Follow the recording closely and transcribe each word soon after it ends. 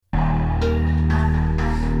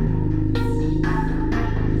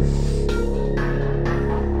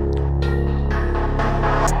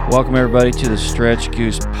Welcome, everybody, to the Stretch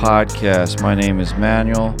Goose Podcast. My name is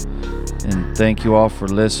Manuel, and thank you all for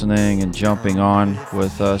listening and jumping on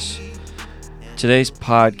with us. Today's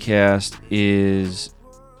podcast is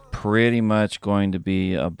pretty much going to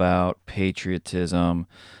be about patriotism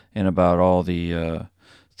and about all the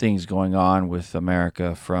things going on with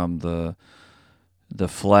America, from the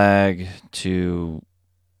flag to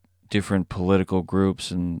different political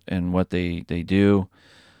groups and what they do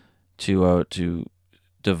to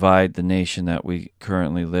divide the nation that we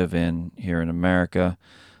currently live in here in America.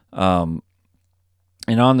 And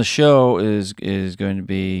on the show is going to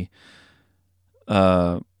be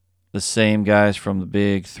the same guys from the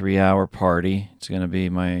big 3-hour party. It's going to be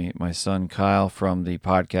my son Kyle from the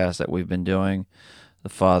podcast that we've been doing, the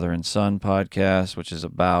Father and Son podcast, which is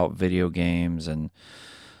about video games and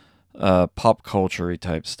pop culture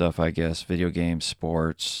type stuff, I guess, video games,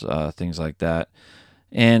 sports, things like that.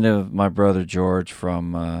 And of my brother George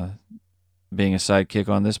from being a sidekick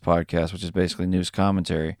on this podcast, which is basically news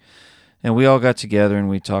commentary. And we all got together and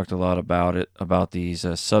we talked a lot about these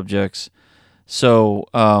subjects. So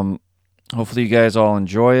hopefully you guys all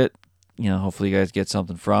enjoy it. Hopefully you guys get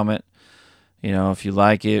something from it. If you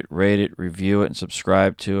like it, rate it, review it, and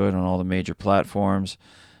subscribe to it on all the major platforms.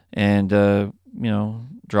 And,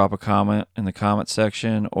 drop a comment in the comment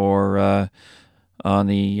section or on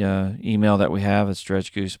the email that we have at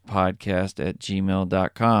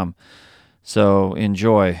stretchgoosepodcast@gmail.com. So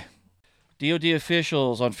enjoy. DoD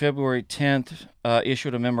officials on February 10th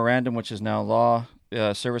issued a memorandum, which is now law,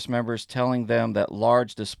 service members telling them that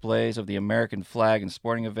large displays of the American flag in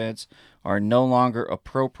sporting events are no longer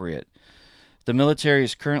appropriate. The military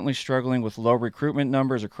is currently struggling with low recruitment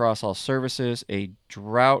numbers across all services, a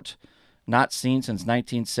drought not seen since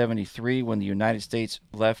 1973 when the United States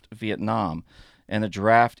left Vietnam and the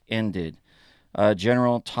draft ended.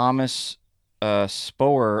 General Thomas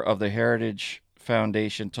Spoer of the Heritage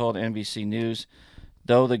Foundation told NBC News,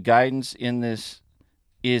 though the guidance in this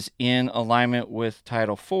is in alignment with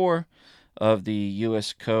Title IV of the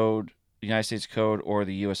U.S. Code, the United States Code, or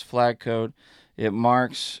the U.S. Flag Code, it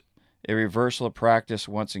marks a reversal of practice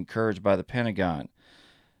once encouraged by the Pentagon.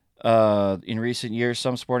 In recent years,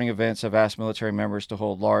 some sporting events have asked military members to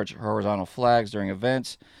hold large horizontal flags during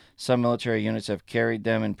events. Some military units have carried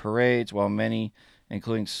them in parades, while many,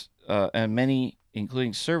 including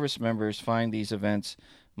service members, find these events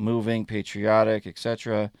moving, patriotic,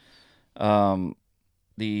 etc.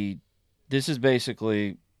 This is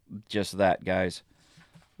basically just that, guys.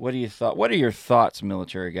 What are your thoughts,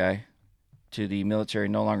 military guy, to the military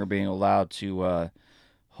no longer being allowed to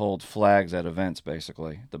hold flags at events?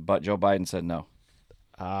 Basically, Joe Biden said no.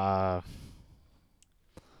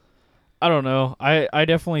 I don't know. I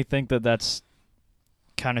definitely think that's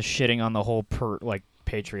kind of shitting on the whole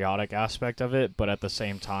patriotic aspect of it, but at the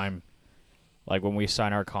same time, like when we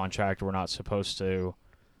sign our contract, we're not supposed to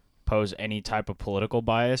pose any type of political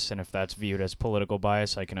bias, and if that's viewed as political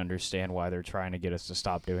bias, I can understand why they're trying to get us to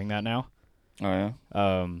stop doing that now. Oh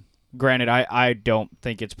yeah. Granted, I don't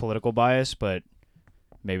think it's political bias, but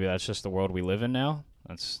maybe that's just the world we live in now.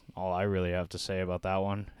 That's all I really have to say about that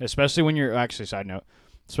one. Especially when you're side note.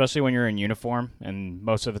 Especially when you're in uniform, and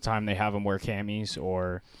most of the time they have them wear camis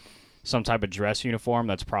or some type of dress uniform.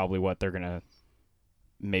 That's probably what they're going to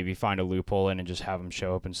maybe find a loophole in and just have them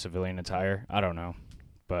show up in civilian attire. I don't know.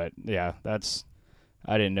 But, yeah, I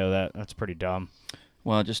didn't know that. That's pretty dumb.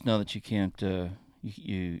 Well, just know that you can't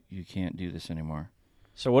you can't do this anymore.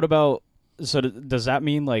 So does that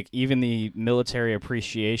mean, like, even the military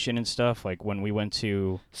appreciation and stuff, like when we went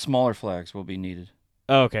to... Smaller flags will be needed.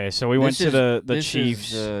 Okay, so we went to the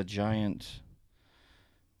Chiefs.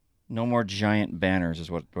 No more giant banners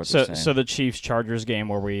is what they're saying. So the Chiefs-Chargers game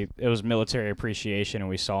where it was military appreciation and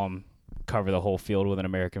we saw them cover the whole field with an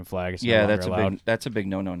American flag. It's no longer allowed. That's a big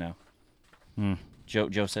no-no now.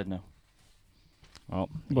 Joe said no.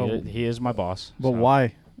 Well, he is my boss. But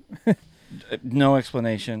why? No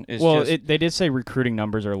explanation. They did say recruiting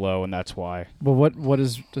numbers are low, and that's why. But what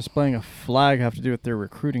does displaying a flag have to do with their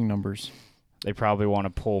recruiting numbers? They probably want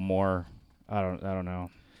to pull more. I don't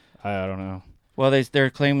know. I don't know. Well,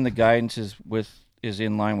 they're claiming the guidance is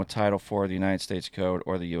in line with Title IV of the United States Code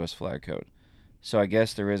or the U.S. Flag Code. So I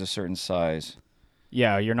guess there is a certain size.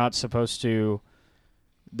 Yeah, you're not supposed to.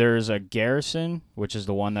 There's a garrison, which is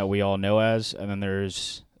the one that we all know as, and then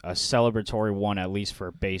there's a celebratory one, at least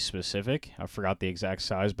for base specific. I forgot the exact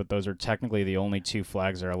size, but those are technically the only two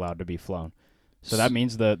flags that are allowed to be flown. So that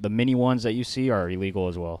means the mini ones that you see are illegal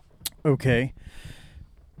as well. Okay,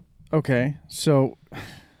 so...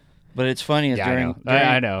 But it's funny.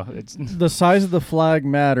 I know. It's the size of the flag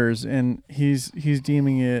matters, and he's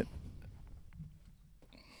deeming it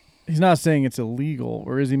He's not saying it's illegal,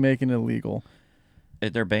 or is he making it illegal?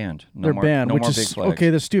 They're banned. They're banned, no which more is big flags. okay.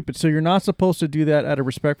 They're stupid. So you're not supposed to do that out of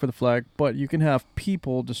respect for the flag, but you can have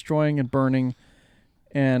people destroying and burning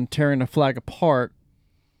and tearing a flag apart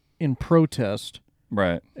in protest,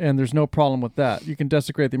 Right. and there's no problem with that. You can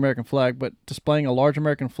desecrate the American flag, but displaying a large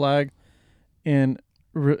American flag in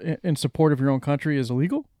support of your own country is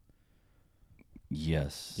illegal.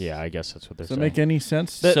 Yes. Yeah, I guess that's what they're Does that saying. make any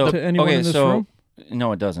sense So- to anyone okay, in this so- room?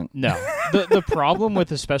 No, it doesn't. No. The problem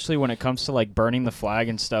with, especially when it comes to like burning the flag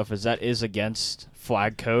and stuff, is that is against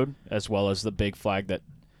flag code as well as the big flag that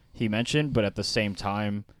he mentioned, but at the same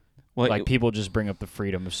time, Well, like people just bring up the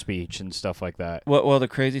freedom of speech and stuff like that. well, the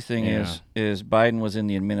crazy thing Yeah. is Biden was in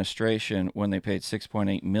the administration when they paid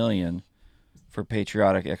 $6.8 million for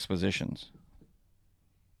patriotic exhibitions.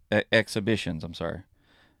 Exhibitions, I'm sorry.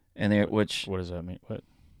 And they which What does that mean? What?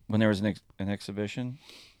 when there was an exhibition,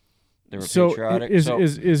 they were So patriotic. is so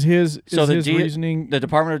his reasoning? the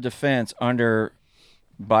Department of Defense under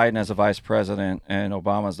Biden as a vice president and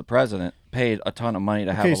Obama as the president paid a ton of money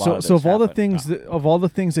to have a lot of this of all the happen.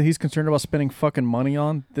 things that he's concerned about spending fucking money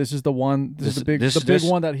on, this is the one. This is the big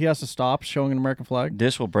one that he has to stop showing an American flag,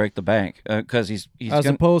 This will break the bank because he's as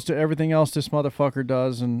gonna, opposed to everything else this motherfucker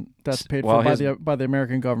does, and that's paid Well, for by the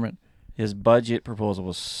American government. his budget proposal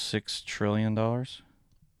was $6 trillion.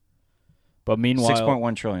 But meanwhile,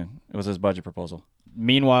 $6.1 trillion. It was his budget proposal.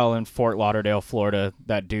 meanwhile in Fort Lauderdale, Florida,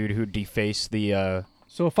 that dude who defaced the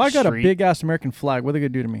So if I got a street- big ass American flag, what are they gonna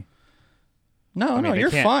do to me? No, I mean, they you're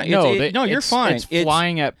can't- fine. No, you're fine. It's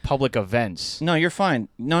flying at public events. No, you're fine.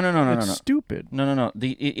 No. It's stupid. No.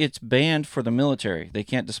 It's banned for the military. They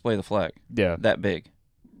can't display the flag Yeah, that big.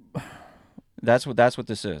 That's what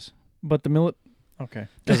this is. But the okay.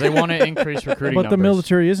 because they want to increase recruiting But numbers. the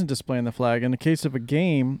military isn't displaying the flag. In the case of a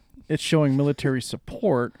game, it's showing military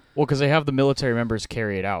support. Well, because they have the military members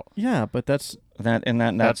carry it out. Yeah, but that's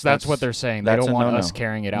That's what they're saying. They that's don't a want no-no. us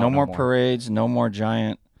carrying it out. No more parades. No more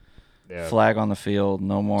giant Yeah. flag on the field.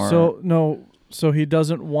 No more. so he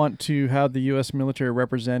doesn't want to have the U.S. military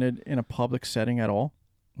represented in a public setting at all.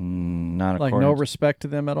 Not Like according no respect to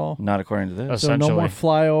them at all. not according to this. So no more Essentially.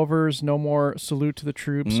 flyovers, no more salute to the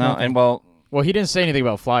troops. No, nothing. and well, Well, he didn't say anything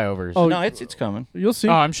about flyovers. Oh, no, it's coming. You'll see.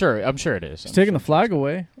 Oh, I'm sure it is. He's taking the flag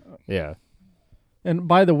away. Yeah. And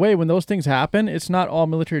by the way, when those things happen, it's not all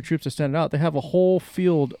military troops that stand out. They have a whole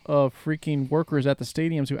field of freaking workers at the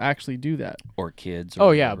stadiums who actually do that. Or kids. Or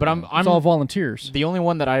Oh yeah, whatever. but It's all volunteers. the only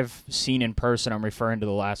one that I've seen in person. I'm referring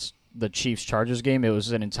to the Chiefs Chargers game. It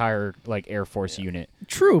was an entire like Air Force unit.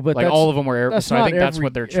 True, but Like that's, all of them were Air. that's So not I think that's every-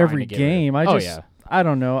 what they're trying every to get game. rid of. I I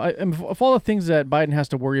don't know. Of all the things that Biden has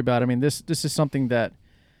to worry about, I mean, this is something that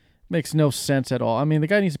makes no sense at all. I mean, the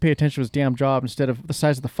guy needs to pay attention to his damn job instead of the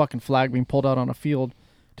size of the fucking flag being pulled out on a field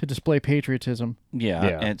to display patriotism.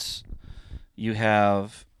 Yeah. It's you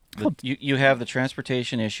have you have the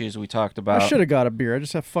transportation issues we talked about. I should have got a beer. I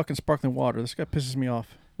just have fucking sparkling water. This guy pisses me off.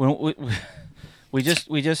 When we just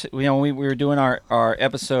we were doing our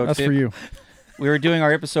episode. That's for you. We were doing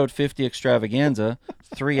our episode 50 extravaganza,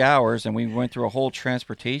 3 hours, and we went through a whole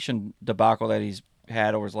transportation debacle that he's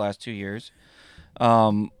had over his last 2 years.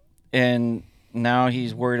 And now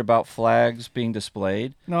he's worried about flags being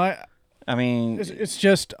displayed. No, I mean, it's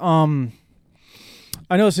just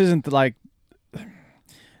I know this isn't like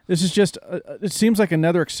this is just it seems like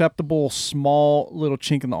another acceptable small little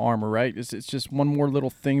chink in the armor, right? It's just one more little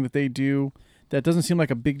thing that they do that doesn't seem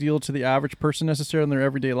like a big deal to the average person necessarily in their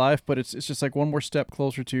everyday life, but it's just like one more step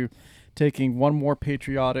closer to taking one more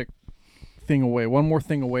patriotic thing away, one more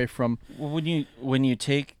thing away from when you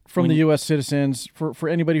take from the U.S. citizens, for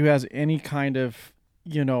anybody who has any kind of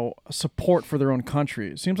support for their own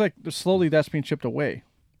country. It seems like slowly that's being chipped away.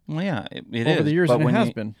 Well, yeah, it over is. the years, but and it when has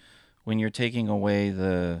you- been. When you're taking away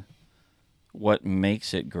what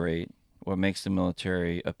makes it great, what makes the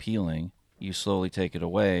military appealing, you slowly take it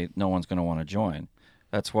away. No one's going to want to join.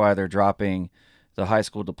 That's why they're dropping the high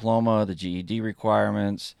school diploma, the GED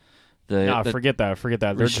requirements. Forget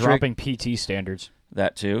that. They're dropping PT standards.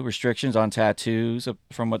 That too. Restrictions on tattoos,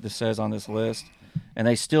 from what this says on this list. And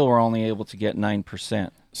they still were only able to get 9%.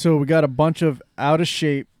 So we got a bunch of out of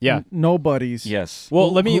shape, nobodies. Yes.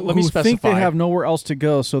 Well, let me who specify. think they have nowhere else to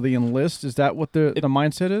go, so they enlist. Is that what the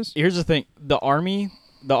mindset is? Here's the thing: the Army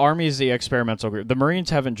is the experimental group. The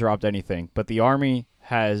Marines haven't dropped anything, but the Army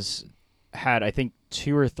has had, I think,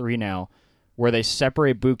 2 or 3 now, where they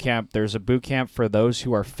separate boot camp. There's a boot camp for those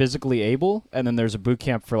who are physically able, and then there's a boot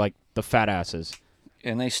camp for like the fat asses.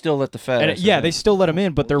 And they still let the fat. And they still let them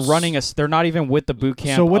in, but they're running they're not even with the boot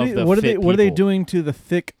camp. So what of the are fit they people. doing to the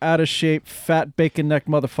thick, out of shape, fat bacon neck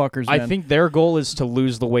motherfuckers? I then? think their goal is to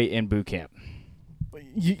lose the weight in boot camp.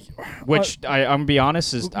 which I'm gonna be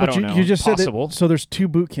honest is I but don't know. You just possible. said so. There's 2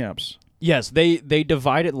 boot camps. Yes, they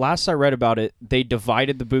divided. Last I read about it, they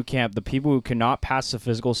divided the boot camp. The people who could not pass the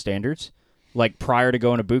physical standards, like prior to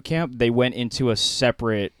going to boot camp, they went into a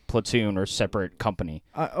separate platoon or separate company.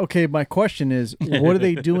 Okay, my question is, what are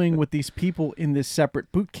they doing with these people in this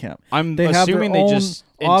separate boot camp? They assuming they just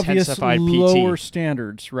obvious intensified lower PT.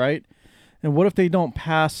 standards, right? And what if they don't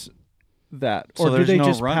pass that, So or do there's they no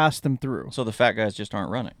just run? pass them through? So the fat guys just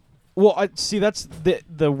aren't running. Well, see, that's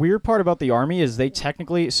the weird part about the Army is they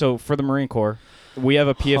technically. So for the Marine Corps, we have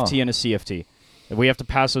a PFT and a CFT. We have to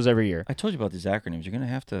pass those every year. I told you about these acronyms. You're gonna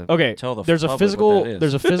have to tell the there's a public physical what that is.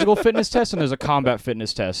 there's a physical fitness test and there's a combat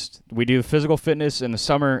fitness test. We do physical fitness in the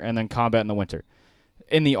summer and then combat in the winter.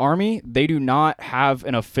 In the Army, they do not have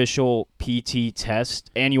an official PT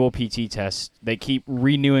test, annual PT test. They keep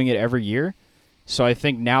renewing it every year. So I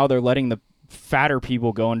think now they're letting the fatter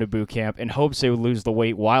people go into boot camp in hopes they would lose the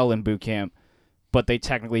weight while in boot camp, but they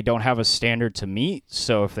technically don't have a standard to meet.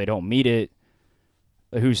 So if they don't meet it,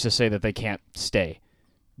 who's to say that they can't stay?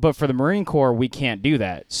 But for the Marine Corps, we can't do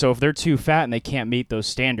that. So if they're too fat and they can't meet those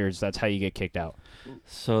standards, that's how you get kicked out.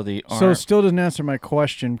 So the So it still doesn't answer my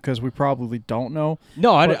question because we probably don't know.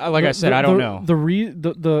 No, I said, I don't know. The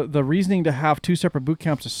reasoning to have 2 separate boot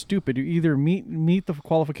camps is stupid. You either meet the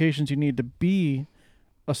qualifications you need to be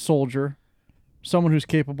a soldier, someone who's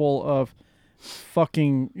capable of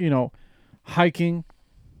fucking, hiking,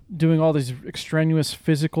 doing all these extraneous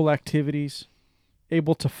physical activities,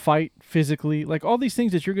 able to fight physically, like all these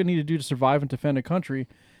things that you're going to need to do to survive and defend a country.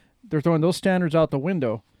 They're throwing those standards out the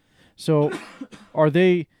window. So are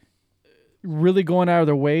they really going out of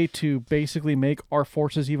their way to basically make our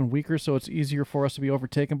forces even weaker so it's easier for us to be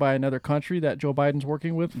overtaken by another country that Joe Biden's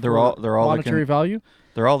working with? They're all monetary value?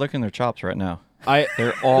 They're all licking their chops right now.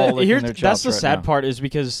 They're all licking their chops That's the right sad now. part is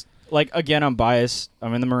because, like, again, I'm biased.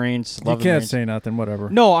 I'm in the Marines. You Love the can't Marines. say nothing, whatever.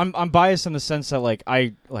 No, I'm biased in the sense that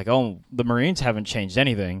the Marines haven't changed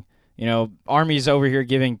anything. Army's over here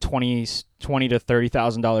giving $20,000 to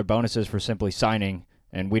 $30,000 bonuses for simply signing,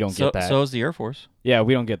 and we don't get that. So is the Air Force. Yeah,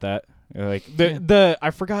 we don't get that. Like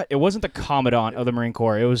I forgot, it wasn't the commandant of the Marine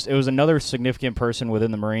Corps. It was another significant person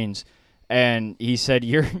within the Marines, and he said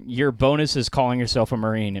your bonus is calling yourself a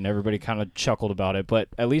Marine, and everybody kind of chuckled about it. But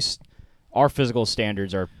at least our physical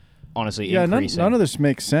standards are honestly increasing. None of this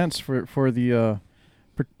makes sense for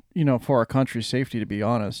our country's safety, to be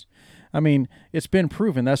honest. I mean, it's been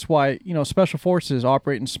proven. That's why, special forces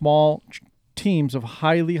operate in small teams of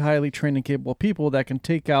highly, highly trained and capable people that can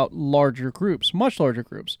take out larger groups, much larger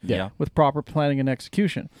groups, with proper planning and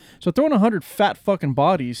execution. So throwing 100 fat fucking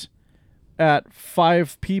bodies at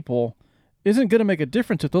 5 people isn't going to make a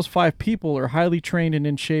difference if those 5 people are highly trained and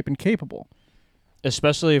in shape and capable.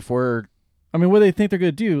 Especially if we're... I mean, what do they think they're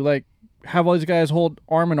going to do? Like, have all these guys hold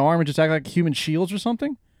arm in arm and just act like human shields or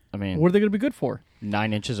something? I mean... What are they going to be good for?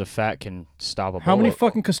 9 inches of fat can stop a bullet. How many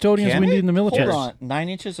fucking custodians we need in the military? Hold on. 9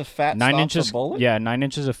 inches of fat 9 stops inches, a bullet? Yeah, 9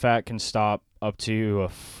 inches of fat can stop up to a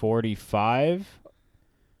 45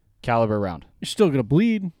 caliber round. You're still going to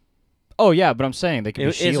bleed. Oh, yeah, but I'm saying they can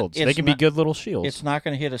be shields. They can be not- good little shields. It's not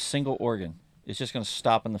going to hit a single organ. It's just going to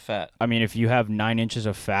stop in the fat. I mean, if you have 9 inches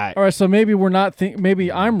of fat... All right, so maybe we're not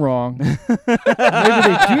maybe I'm wrong. Maybe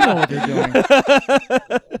they do know what they're doing.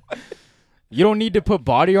 You don't need to put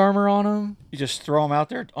body armor on them. You just throw them out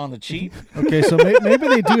there on the cheap. Okay, so maybe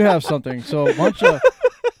they do have something. So a bunch of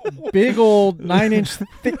big old 9-inch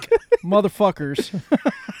thick motherfuckers.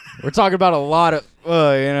 We're talking about a lot of,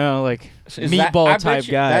 meatball type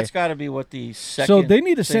guy. That's got to be what the second. So they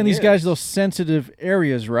need to send these guys is. to those sensitive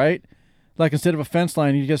areas, right? Like instead of a fence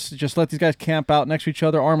line, you just let these guys camp out next to each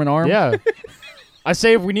other, arm in arm. Yeah. I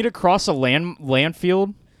say if we need to cross a land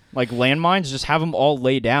field, like landmines, just have them all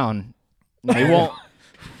lay down. They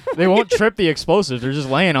won't trip the explosives. They're just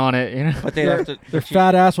laying on it, But they have to. Their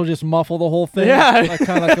fat ass will just muffle the whole thing. Yeah.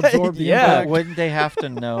 Kind of absorb the impact. Wouldn't they have to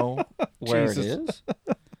know where it Jesus. is?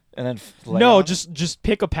 And then No, just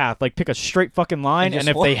pick a path. Like pick a straight fucking line, And and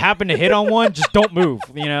if they happen to hit on one, just don't move.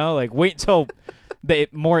 Like wait until the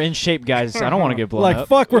more in shape guys. I don't want to get blown up.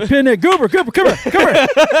 Fuck, we're pinning it. Goober, come here.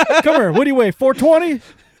 Come here. What do you weigh? 420?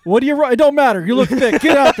 What do you run? It don't matter. You look thick.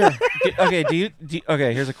 Get out there. Okay,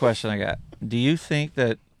 okay, here's a question I got. Do you think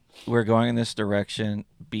that we're going in this direction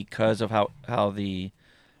because of how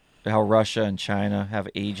Russia and China have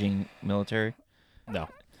aging military? No.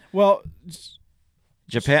 Well,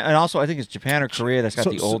 Japan, and also I think it's Japan or Korea that's got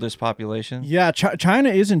the oldest population. Yeah, China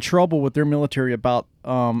is in trouble with their military about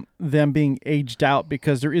them being aged out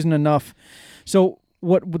because there isn't enough. So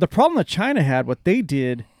what the problem that China had, what they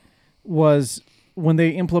did was when they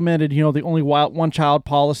implemented, the only one child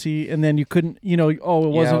policy, and then you couldn't, it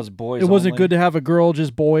wasn't, it was boys it wasn't only. good to have a girl,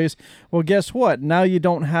 just boys. Well, guess what? Now you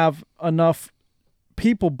don't have enough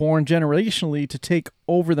people born generationally to take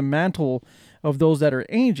over the mantle of those that are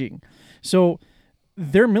aging. So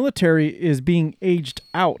their military is being aged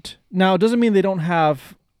out. Now, it doesn't mean they don't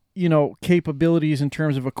have, capabilities in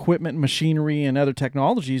terms of equipment, machinery, and other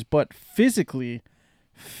technologies, but physically,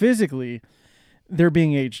 they're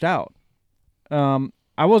being aged out.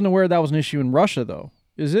 I wasn't aware that was an issue in Russia, though.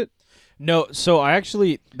 Is it? No, so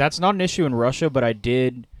that's not an issue in Russia, but I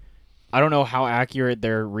don't know how accurate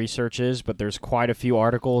their research is, but there's quite a few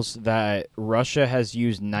articles that Russia has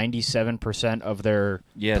used 97% of their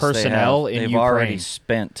personnel in They've Ukraine. already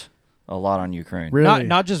spent a lot on Ukraine. Really?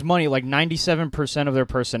 Not just money, like 97% of their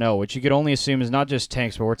personnel, which you could only assume is not just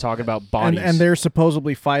tanks, but we're talking about bodies. And they're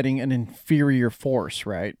supposedly fighting an inferior force,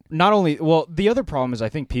 right? Not only, well, the other problem is I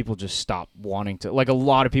think people just stop wanting to, like a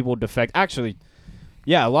lot of people defect. Actually,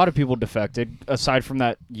 yeah, a lot of people defected, aside from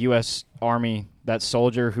that U.S. Army, that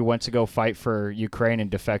soldier who went to go fight for Ukraine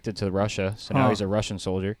and defected to Russia, so now he's a Russian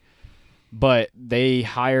soldier. But they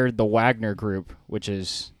hired the Wagner Group, which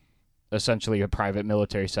is essentially a private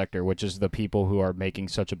military sector, which is the people who are making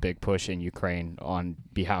such a big push in Ukraine on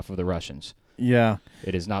behalf of the Russians. Yeah.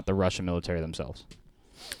 It is not the Russian military themselves.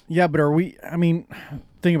 Yeah, but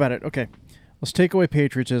think about it. Okay, let's take away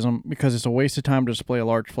patriotism because it's a waste of time to display a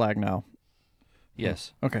large flag now.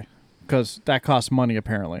 Yes. Okay, because that costs money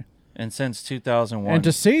apparently. And since 2001. And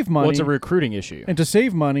to save money... Well, it's a recruiting issue. And to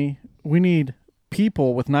save money, we need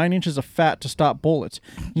people with 9 inches of fat to stop bullets.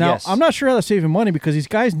 Now, Yes. I'm not sure how that's saving money because these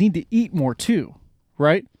guys need to eat more too,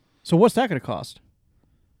 right? So what's that going to cost?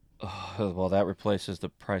 Well, that replaces the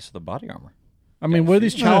price of the body armor. I mean, what are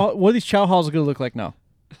these chow halls going to look like now?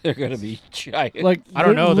 They're going to be giant. Like I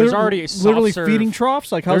don't know. There's already literally soft serve- feeding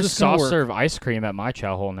troughs. Like how's There's this going to soft work? serve ice cream at my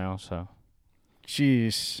chow hole now, so.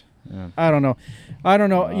 Jeez. Yeah. I don't know.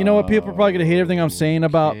 You know what? People are probably going to hate everything I'm saying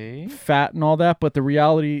about fat and all that, but the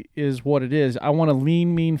reality is what it is. I want a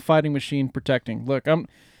lean, mean fighting machine protecting. Look,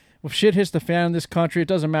 if shit hits the fan in this country, it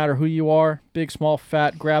doesn't matter who you are, big, small,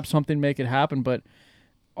 fat, grab something, make it happen. But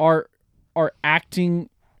our acting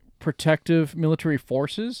protective military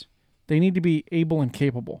forces, they need to be able and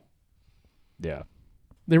capable. Yeah.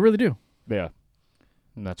 They really do. Yeah.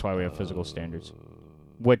 And that's why we have physical standards.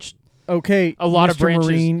 Which... Okay, a lot Mr. of branches.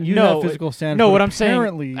 Marine, you have physical standards. No, but what I'm saying,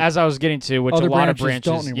 apparently, as I was getting to, which a other lot of branches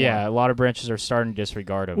don't branches, anymore. yeah, a lot of branches are starting to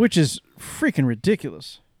disregard them. which is freaking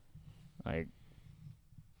ridiculous. Like,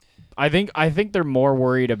 I think they're more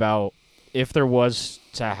worried about if there was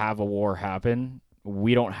to have a war happen,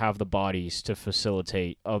 we don't have the bodies to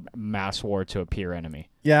facilitate a mass war to a peer enemy.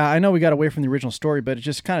 Yeah, I know we got away from the original story, but it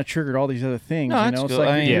just kind of triggered all these other things. No, you that's know, it's good. like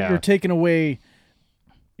I mean, you're taking away.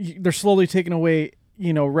 They're slowly taking away,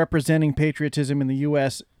 representing patriotism in the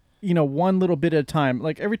U.S. One little bit at a time.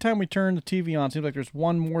 Like every time we turn the TV on, it seems like there's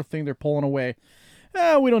one more thing they're pulling away.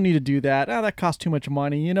 We don't need to do that. That costs too much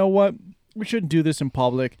money. You know what? We shouldn't do this in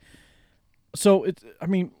public. So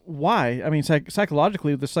why?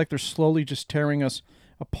 Psychologically, it's like they're slowly just tearing us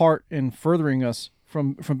apart and furthering us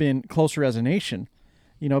from being closer as a nation.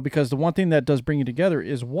 Because the one thing that does bring you together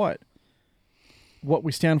is what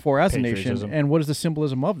we stand for as a nation, Patriotism. and what is the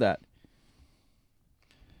symbolism of that?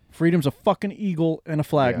 Freedom's a fucking eagle and a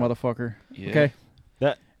flag, Yeah. motherfucker. Yeah. Okay,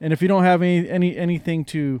 and if you don't have anything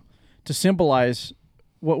to symbolize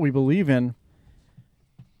what we believe in,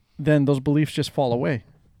 then those beliefs just fall away.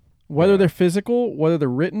 Whether they're physical, whether they're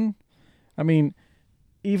written, even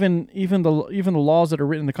the laws that are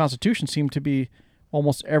written in the Constitution seem to be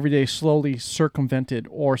almost every day slowly circumvented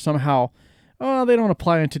or somehow, they don't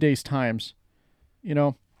apply in today's times,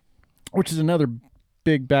 which is another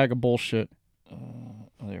big bag of bullshit.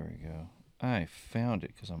 There we go. I found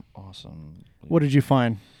it because I'm awesome. What did you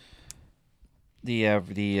find? The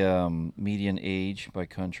median age by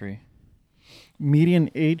country. Median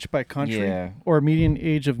age by country? Yeah. Or median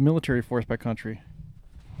age of military force by country?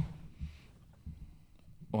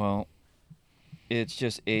 Well, it's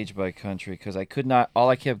just age by country because I could not. All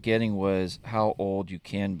I kept getting was how old you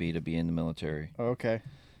can be to be in the military. Oh, okay.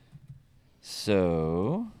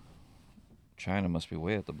 So, China must be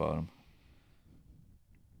way at the bottom.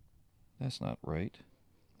 That's not right.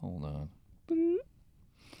 Hold on.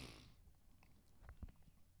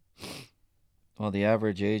 Well, the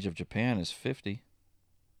average age of Japan is 50,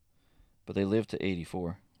 but they live to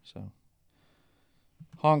 84. So,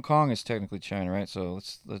 Hong Kong is technically China, right? So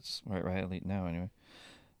let's right now anyway.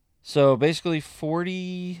 So basically,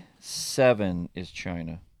 47 is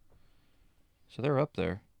China. So they're up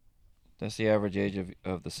there. That's the average age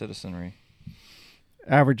of the citizenry.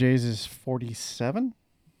 Average age is 47.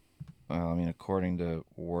 Well, I mean, according to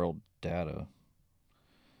world data.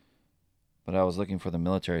 But I was looking for the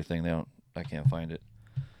military thing. I can't find it.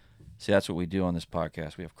 See, that's what we do on this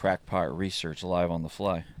podcast. We have crackpot research live on the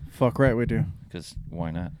fly. Fuck right we do. Because why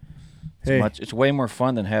not? Hey. It's way more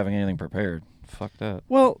fun than having anything prepared. Fuck that.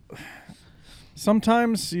 Well,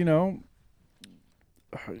 sometimes,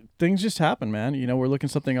 things just happen, man. We're looking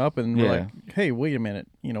something up and we're like, hey, wait a minute.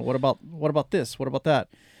 What about this? What about that?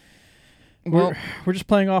 Well, we're just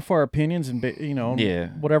playing off our opinions and, Yeah.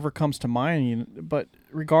 whatever comes to mind. But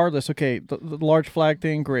regardless, okay, the large flag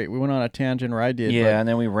thing, great. We went on a tangent, or I did. Yeah, and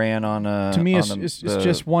then we ran on. To me, it's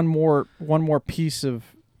just one more piece of,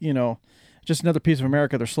 just another piece of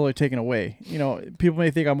America they're slowly taking away. People may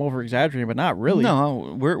think I'm over exaggerating, but not really.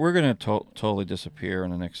 No, we're gonna totally disappear in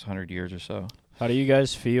the next 100 years or so. How do you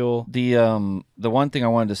guys feel? The one thing I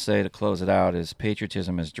wanted to say to close it out is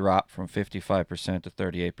patriotism has dropped from 55% to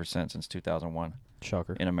 38% since 2001.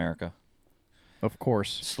 Shocker. In America. Of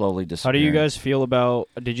course. Slowly disappearing. How do you guys feel about?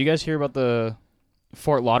 Did you guys hear about the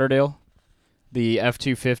Fort Lauderdale, the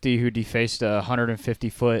F-250 who defaced a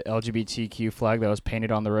 150-foot LGBTQ flag that was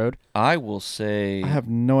painted on the road? I will say. I have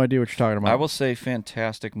no idea what you're talking about. I will say,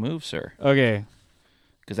 fantastic move, sir. Okay.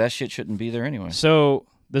 Because that shit shouldn't be there anyway. So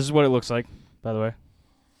this is what it looks like, by the way.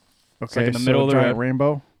 It's okay, like in the middle of the giant road.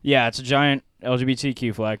 rainbow. Yeah, it's a giant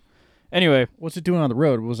LGBTQ flag. Anyway, what's it doing on the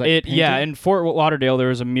road? Was that painted? Yeah, in Fort Lauderdale there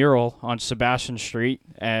was a mural on Sebastian Street,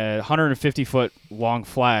 a 150-foot long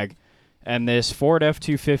flag, and this Ford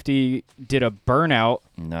F-250 did a burnout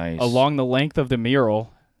along the length of the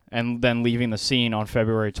mural and then leaving the scene on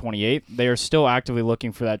February 28th. They are still actively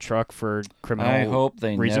looking for that truck for criminal reasons. I hope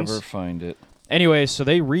they never find it. Anyway, so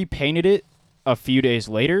they repainted it a few days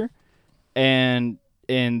later, and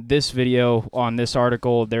in this video on this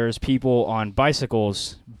article, there's people on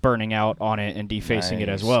bicycles burning out on it and defacing it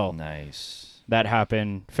as well. Nice. That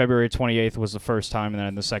happened. February 28th was the first time, and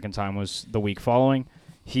then the second time was the week following.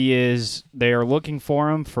 They are looking for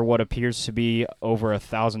him for what appears to be over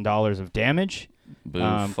 $1,000 of damage,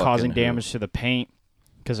 causing damage to the paint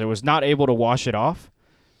because it was not able to wash it off.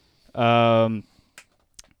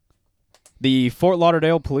 The Fort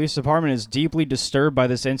Lauderdale Police Department is deeply disturbed by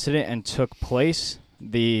this incident and took place.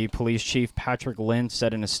 The police chief, Patrick Lynn,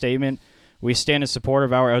 said in a statement, "We stand in support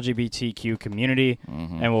of our LGBTQ community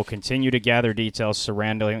and will continue to gather details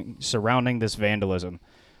surrounding this vandalism."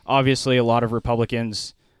 Obviously, a lot of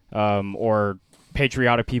Republicans or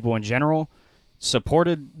patriotic people in general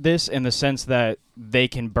supported this in the sense that they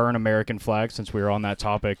can burn American flags. Since we were on that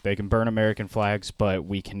topic, they can burn American flags, but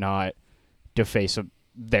we cannot deface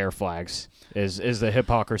their flags. Is the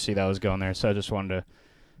hypocrisy that was going there. So I just wanted to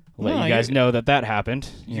let you guys know that happened.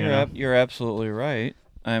 You're absolutely right.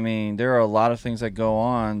 I mean, there are a lot of things that go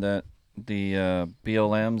on that the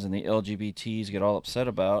BLMs and the LGBTs get all upset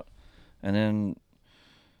about, and then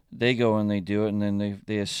they go and they do it, and then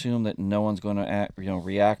they assume that no one's going to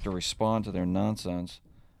react or respond to their nonsense.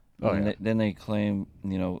 Then they claim,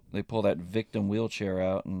 they pull that victim wheelchair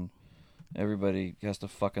out, and everybody has to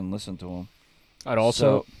fucking listen to them.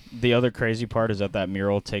 The other crazy part is that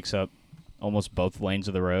mural takes up almost both lanes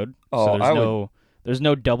of the road. Oh, so there's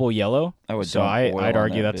no double yellow. I'd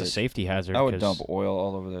argue that's bitch. a safety hazard. I would dump oil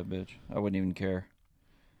all over that bitch. I wouldn't even care.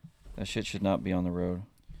 That shit should not be on the road.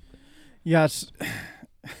 Yeah, it's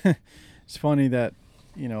funny that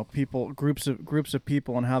groups of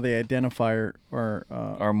people and how they identify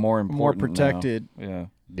are more protected. Now.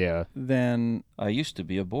 Yeah. Than I used to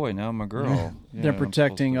be a boy. Now I'm a girl. They're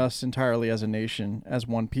protecting us entirely as a nation, as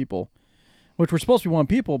one people, which we're supposed to be one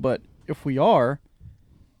people. But if we are,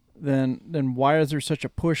 then why is there such a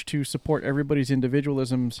push to support everybody's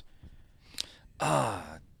individualisms?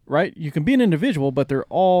 Right? You can be an individual, but they're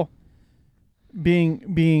all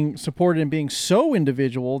being supported and being so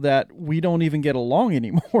individual that we don't even get along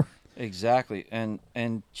anymore. Exactly.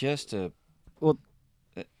 And just to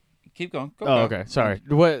keep going. Go. Okay. Sorry.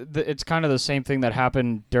 It's kind of the same thing that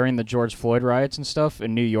happened during the George Floyd riots and stuff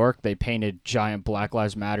in New York. They painted giant Black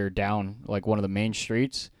Lives Matter down like one of the main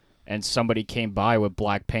streets, and somebody came by with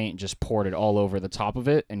black paint and just poured it all over the top of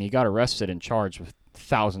it, and he got arrested and charged with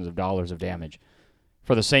thousands of dollars of damage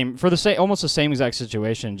for the same almost the same exact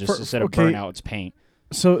situation, just instead of burn out its paint.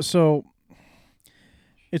 So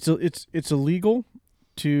it's illegal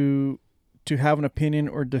to have an opinion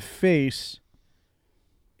or deface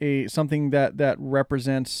something that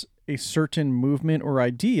represents a certain movement or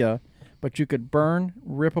idea, but you could burn,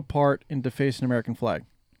 rip apart, and deface an American flag.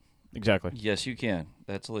 Exactly. Yes, you can.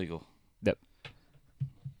 That's legal. Yep.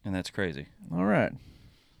 And that's crazy. All right.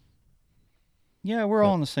 Yeah, we're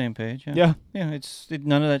all on the same page. Yeah. Yeah,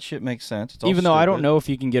 none of that shit makes sense. It's all Even though I don't stupid. know if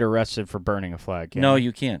you can get arrested for burning a flag. No,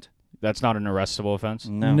 you can't. That's not an arrestable offense?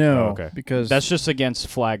 No. No, okay. because That's just against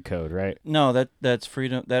flag code, right? No, that's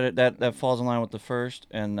freedom. That falls in line with the first,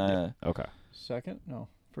 and Okay. second. No,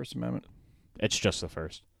 First Amendment. It's just the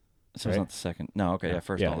first. so it's Right. not the second. No, okay, yeah,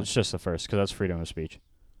 first. Yeah, only. it's just the first because that's freedom of speech.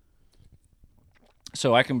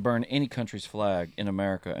 So I can burn any country's flag in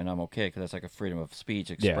America, and I'm okay because that's like a freedom of speech,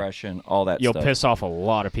 expression, all that You'll stuff. piss off a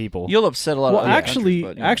lot of people. You'll upset a lot Well, of other actually,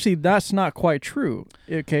 countries, but, actually, that's not quite true.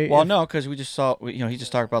 Okay. Well, no, because we just saw, he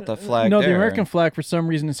just talked about the flag. No, there, the American and- flag, for some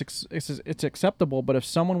reason, it's acceptable. But if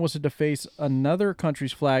someone was to deface another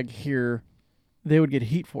country's flag here, they would get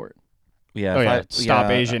heat for it. Yeah, Stop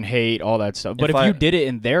Asian hate, all that stuff. But if you did it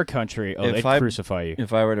in their country, they'd crucify you.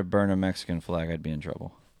 If I were to burn a Mexican flag, I'd be in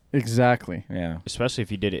trouble. Exactly. Yeah. Especially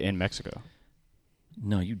if you did it in Mexico.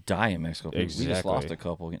 No, you die in Mexico. We just Exactly. lost a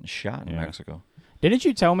couple getting shot in Mexico. Didn't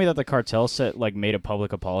you tell me that the cartel made a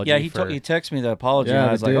public apology? Yeah, he texted me the apology, Yeah, and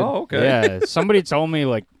I was they like, did. oh, okay. Yeah, somebody told me,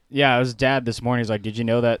 it was Dad this morning. He's like, did you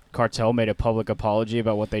know that cartel made a public apology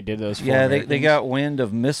about what they did to those four Yeah, they Americans?" got wind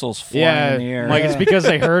of missiles flying in the air. It's because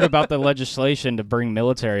they heard about the legislation to bring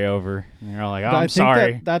military over. And you're like, oh, I I'm think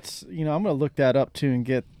sorry. That's I'm going to look that up too and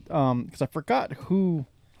get because I forgot who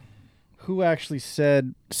actually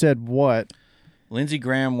said what. Lindsey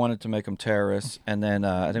Graham wanted to make them terrorists, and then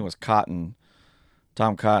I think it was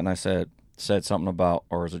Tom Cotton, said something about,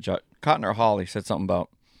 or was it Cotton or Hawley said something about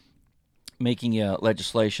making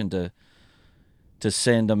legislation to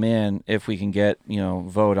send them in if we can get,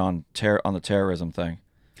 vote on the terrorism thing.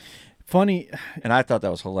 Funny. And I thought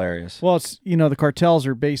that was hilarious. Well, it's the cartels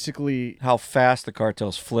are basically How fast the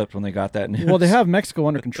cartels flipped when they got that news. well, they have Mexico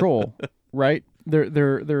under control, right?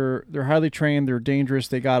 They're highly trained. They're dangerous.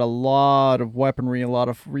 They got a lot of weaponry, a lot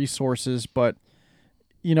of resources. But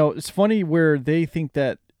it's funny where they think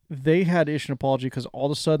that they had to issue an apology because all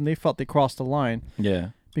of a sudden they felt they crossed the line. Yeah.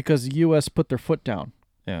 Because the U.S. put their foot down.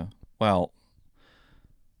 Yeah. Well,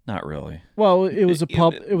 not really. Well, it was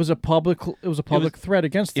a public threat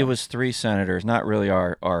against them. It was 3 senators, not really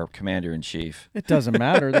our commander in chief. It doesn't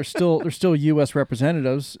matter. They're still U.S.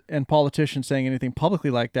 representatives, and politicians saying anything publicly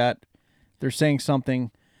like that, they're saying something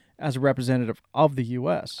as a representative of the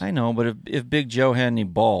U.S. I know, but if Big Joe had any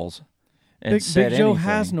balls and Big said Joe anything,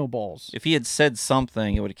 has no balls. if he had said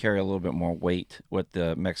something, it would carry a little bit more weight with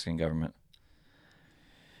the Mexican government.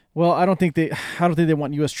 Well, I don't think they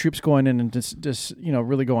want U.S. troops going in and just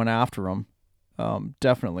really going after them.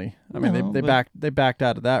 Definitely. I mean, they backed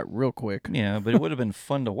out of that real quick. Yeah, but it would have been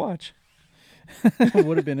fun to watch. It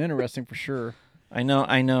would have been interesting for sure. I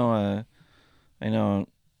know.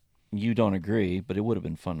 You don't agree, but it would have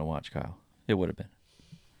been fun to watch, Kyle. It would have been.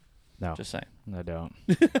 No, Just saying. I don't.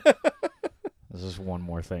 This is one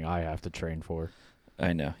more thing I have to train for.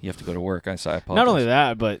 I know. You have to go to work. I apologize. Not only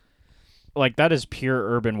that, but that is pure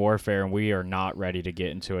urban warfare, and we are not ready to get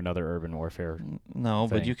into another urban warfare. No,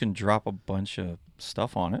 but thing. you can drop a bunch of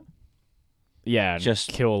stuff on it. Yeah, and Just-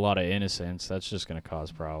 kill a lot of innocents. That's just going to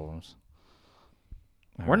cause problems.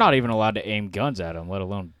 We're not even allowed to aim guns at them, let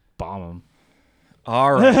alone bomb them.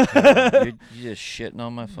 All right. You're just shitting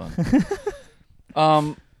on my fun.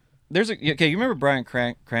 You remember Brian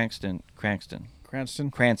Cranston?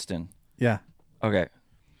 Yeah. Okay. I'm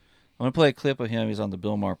going to play a clip of him. He's on the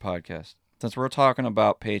Bill Maher podcast. Since we're talking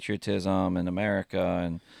about patriotism and America,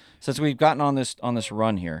 and since we've gotten on this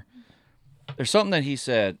run here, there's something that he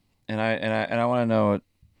said, and I want to know it.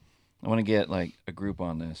 I want to get like a group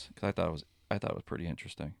on this because I thought it was pretty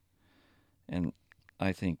interesting, and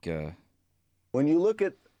I think when you look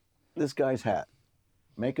at this guy's hat,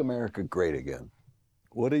 "Make America Great Again,"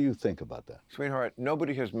 what do you think about that? Sweetheart,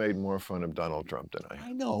 nobody has made more fun of Donald Trump than I have.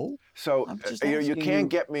 I know. So I'm just you asking can't you-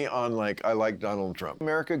 get me on I like Donald Trump.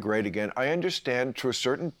 America Great Again. I understand to a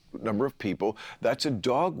certain number of people that's a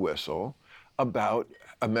dog whistle about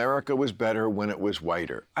America was better when it was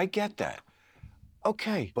whiter. I get that.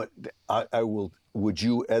 Okay. But I will. Would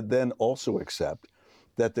you then also accept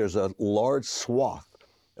that there's a large swath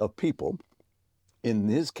of people in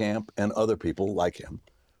his camp and other people like him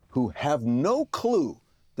who have no clue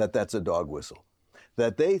that that's a dog whistle?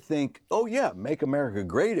 That they think, oh yeah, "Make America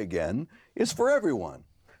Great Again" is for everyone.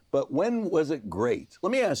 But when was it great?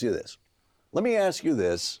 Let me ask you this.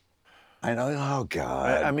 I know, oh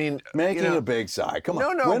God. I mean, making a big sigh. Come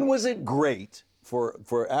on. No. When was it great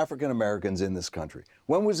for African Americans in this country?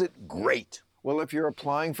 When was it great? Well, if you're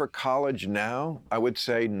applying for college now, I would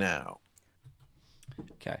say now.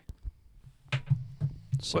 okay.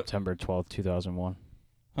 September 12th, 2001.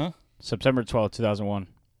 Huh? September 12th, 2001.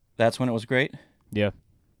 That's when it was great. Yeah.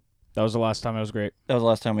 That was the last time it was great. That was the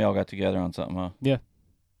last time we all got together on something, huh? Yeah.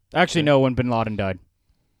 Actually, no, when Bin Laden died.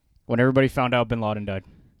 When everybody found out Bin Laden died.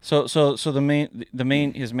 So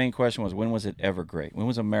his main question was, when was it ever great? When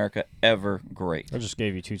was America ever great? I just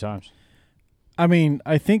gave you 2 times. I mean,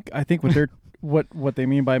 I think what they're what they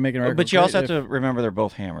mean by making America But you great, also have to remember they're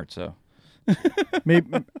both hammered, so. maybe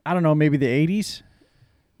I don't know, maybe the 80s,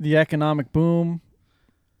 the economic boom,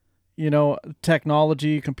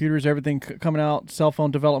 technology, computers, everything coming out, cell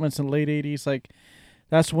phone developments in the late 80s, like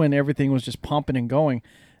that's when everything was just pumping and going.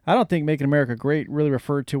 I don't think making America great really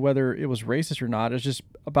referred to whether it was racist or not. It's just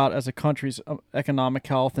about as a country's economic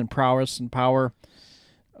health and prowess and power,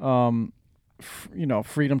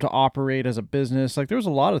 freedom to operate as a business. Like there's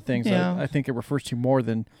a lot of things that I think it refers to more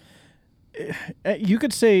than you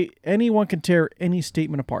could say anyone can tear any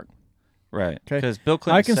statement apart. Right. Okay. Because Bill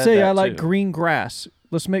Clinton I can said say that I like too. green grass.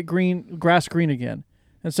 Let's make grass green again.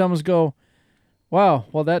 And someone's go, wow,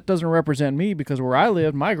 well that doesn't represent me because where I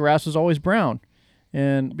lived, my grass was always brown.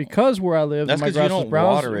 And because where I lived, That's my 'cause you grass don't was brown,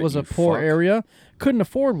 water it, was you a poor fuck. area, couldn't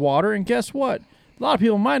afford water, and guess what? A lot of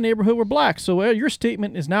people in my neighborhood were black, so your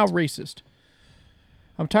statement is now racist.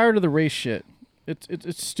 I'm tired of the race shit.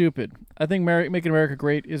 It's stupid. I think making America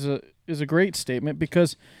great is a great statement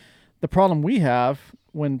because the problem we have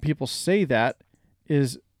when people say that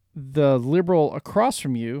is the liberal across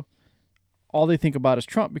from you, all they think about is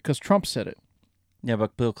Trump because Trump said it. Yeah,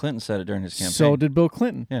 but Bill Clinton said it during his campaign. So did Bill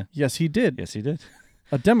Clinton. Yeah. Yes, he did. Yes, he did.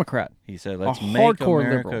 A Democrat. He said, "Let's A make hardcore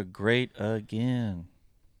America liberal. great again."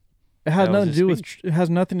 It has That was nothing to his do with. speech. It has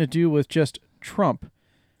nothing to do with just Trump.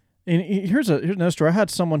 And here's another story. I had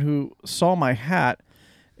someone who saw my hat,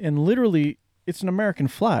 and literally, it's an American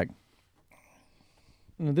flag.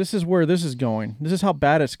 And this is where this is going. This is how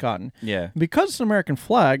bad it's gotten. Yeah. Because it's an American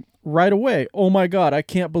flag, right away. Oh my God! I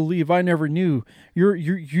can't believe I never knew.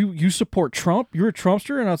 You support Trump? You're a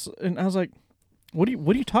Trumpster? And I was like, what are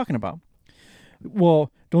you talking about?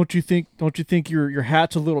 Well, don't you think your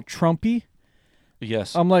hat's a little Trumpy?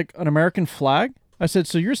 Yes. I'm like, an American flag? I said,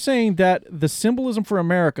 so you're saying that the symbolism for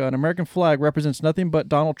America, an American flag, represents nothing but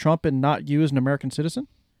Donald Trump and not you as an American citizen?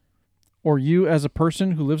 Or you as a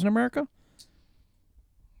person who lives in America?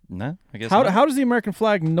 No, I guess How not. does the American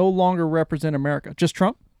flag no longer represent Just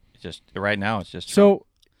Trump? Just right now, it's just Trump. So,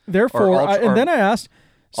 therefore, Or then I asked,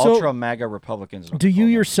 ultra MAGA Republicans. is what do they you call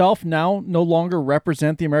them. yourself now no longer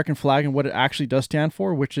represent the American flag and what it actually does stand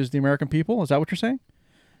for, which is the American people? Is that what you're saying?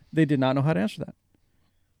 They did not know how to answer that.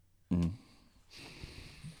 Mm.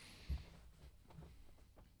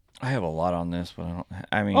 I have a lot on this, but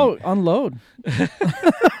I mean, Oh, unload.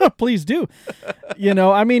 Please do.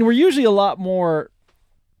 We're usually a lot more,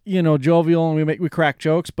 jovial and we crack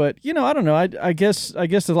jokes, but I don't know. I guess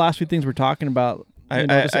the last few things we're talking about,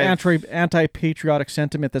 this anti-patriotic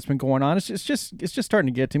sentiment that's been going on, it's just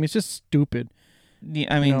starting to get to me. It's just stupid.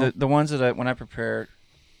 I mean, the ones that when I prepare,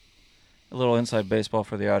 a little inside baseball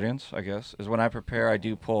for the audience, I guess, is when I prepare, I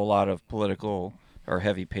do pull a lot of political or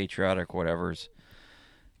heavy patriotic whatevers,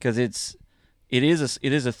 because it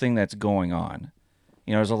is a thing that's going on.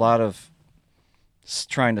 There's a lot of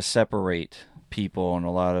trying to separate people and a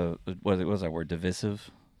lot of what was that word, divisive?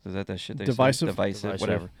 Is that shit they say? Divisive? Divisive,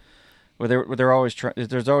 whatever. Where they're always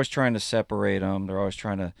there's always trying to separate them. They're always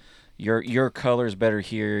trying to your color's better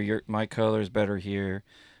here. My color's better here.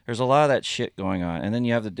 There's a lot of that shit going on, and then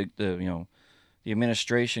you have the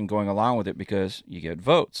administration going along with it because you get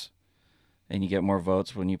votes, and you get more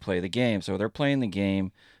votes when you play the game. So they're playing the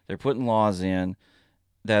game. They're putting laws in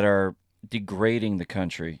that are degrading the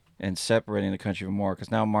country and separating the country even more.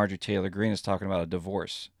 Because now Marjorie Taylor Greene is talking about a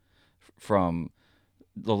divorce from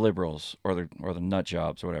the liberals or the nut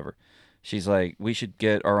jobs or whatever. She's like, we should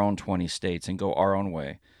get our own 20 states and go our own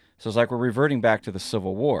way. So it's like we're reverting back to the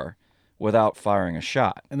Civil War without firing a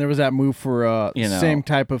shot. And there was that move for same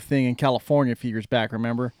type of thing in California a few years back,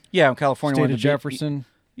 remember? Yeah, in California. State of Jefferson.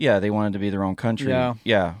 Yeah, they wanted to be their own country.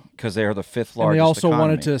 Yeah, because they are the fifth largest And they also economy.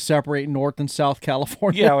 wanted to separate North and South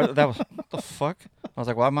California. Yeah, that was, what the fuck? I was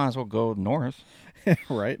like, well, I might as well go north.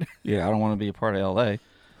 Right. Yeah, I don't want to be a part of L.A.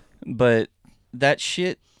 But that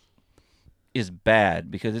shit is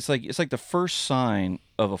bad because it's like the first sign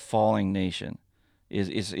of a falling nation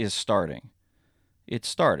is starting. It's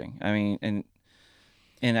starting. I mean,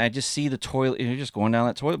 and I just see the toilet. You're just going down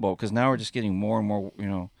that toilet bowl because now we're just getting more and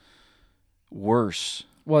more, worse.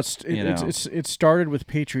 Well, it started with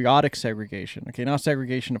patriotic segregation. Okay, not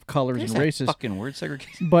segregation of colors and races. Fucking word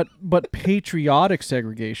segregation. But patriotic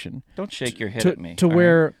segregation. Don't shake your head at me. To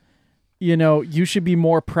where, you should be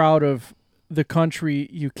more proud of the country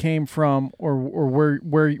you came from, or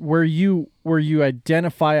where you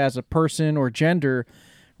identify as a person or gender,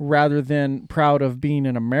 rather than proud of being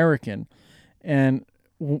an American. And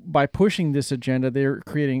by pushing this agenda, they're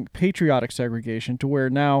creating patriotic segregation to where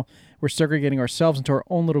now we're segregating ourselves into our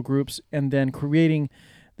own little groups and then creating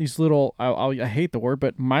these little, I hate the word,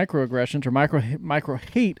 but microaggressions or micro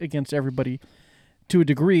hate against everybody to a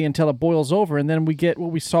degree until it boils over. And then we get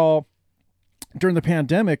what we saw during the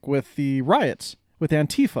pandemic with the riots with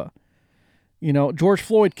Antifa. You know, George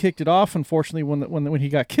Floyd kicked it off, unfortunately, when he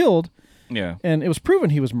got killed. Yeah. And it was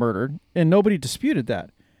proven he was murdered, and nobody disputed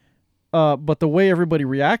that. But the way everybody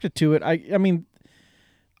reacted to it, I mean,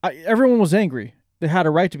 everyone was angry. They had a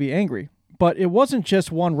right to be angry. But it wasn't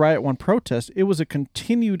just one riot, one protest. It was a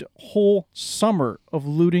continued whole summer of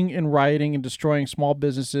looting and rioting and destroying small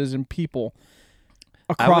businesses and people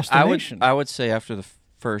across the nation. I would say after the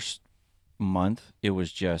first month, it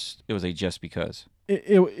was just because.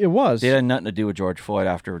 It was. It had nothing to do with George Floyd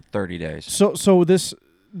after 30 days. So this...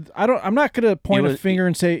 I'm not going to point a finger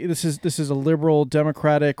and say this is a liberal,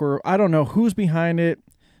 democratic, or I don't know who's behind it,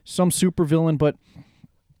 some supervillain, but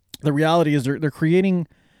the reality is they're creating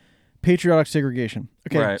patriotic segregation.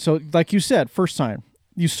 Okay, right. So like you said, first time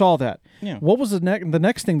you saw that. Yeah. What was the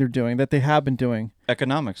next thing they're doing that they have been doing?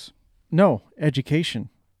 Economics. No, education.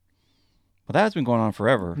 Well, that has been going on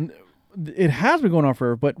forever. It has been going on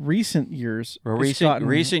forever, but recent years,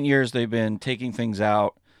 recent years they've been taking things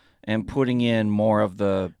out and putting in more of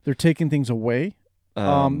the. They're taking things away.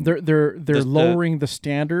 They're lowering the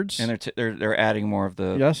standards, and they're adding more of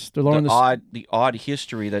the. Yes, they're lowering the odd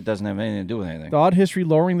history that doesn't have anything to do with anything. The odd history,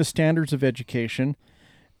 lowering the standards of education,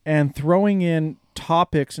 and throwing in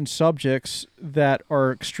topics and subjects that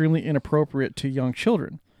are extremely inappropriate to young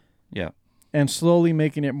children. Yeah, and slowly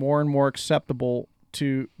making it more and more acceptable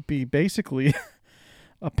to be basically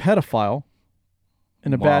a pedophile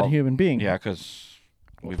and a bad human being. Yeah, because.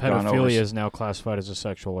 Pedophilia is now classified as a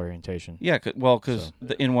sexual orientation. Yeah, because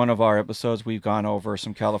in one of our episodes, we've gone over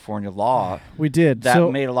some California law. We did.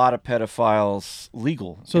 That made a lot of pedophiles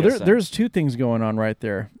legal. So there's two things going on right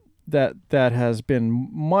there that has been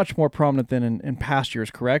much more prominent than in past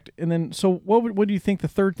years, correct? And then, so what do you think the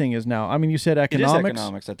third thing is now? I mean, you said economics. It is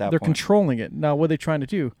economics at that They're point. controlling it. Now, what are they trying to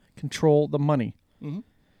do? Control the money. Mm-hmm.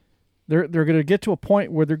 They're going to get to a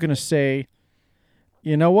point where they're going to say,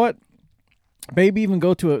 you know what? They might even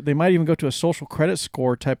go to a social credit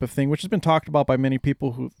score type of thing, which has been talked about by many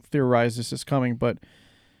people who theorize this is coming, but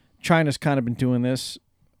China's kind of been doing this.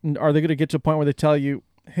 Are they going to get to a point where they tell you,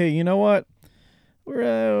 hey, you know what? We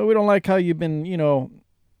don't like how you've been,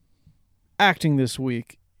 acting this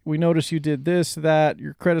week. We noticed you did this, that,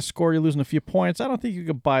 your credit score, you're losing a few points. I don't think you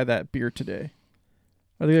could buy that beer today.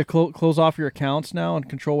 Are they going to close off your accounts now and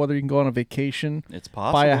control whether you can go on a vacation? It's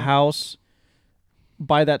possible. Buy a house?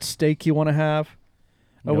 Buy that steak you want to have.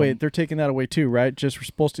 Oh, No. wait, they're taking that away too, right? Just we're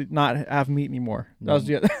supposed to not have meat anymore. No. That's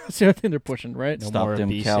the other thing they're pushing, right? No Stop more them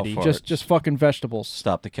cow obesity. farts. Just fucking vegetables.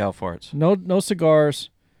 Stop the cow farts. No cigars,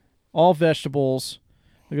 all vegetables.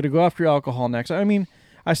 They're going to go after your alcohol next. I mean,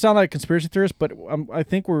 I sound like a conspiracy theorist, but I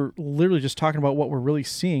think we're literally just talking about what we're really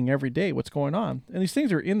seeing every day, what's going on. And these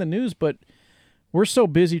things are in the news, but we're so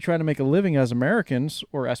busy trying to make a living as Americans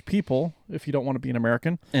or as people, if you don't want to be an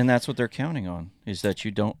American. And that's what they're counting on, is that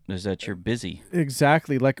you're busy.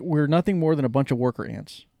 Exactly. Like, we're nothing more than a bunch of worker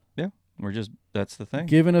ants. Yeah. That's the thing.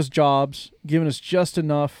 Giving us jobs, giving us just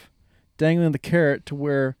enough, dangling the carrot to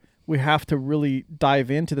where we have to really dive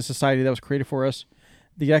into the society that was created for us,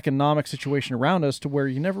 the economic situation around us, to where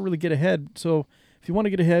you never really get ahead. So if you want to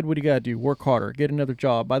get ahead, what do you got to do? Work harder, get another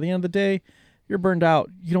job. By the end of the day, you're burned out.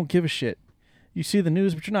 You don't give a shit. You see the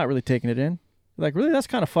news, but you're not really taking it in. You're like, really? That's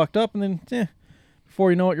kind of fucked up. And then, before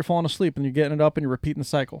you know it, you're falling asleep and you're getting it up and you're repeating the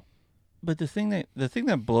cycle. But the thing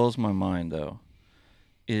that blows my mind though,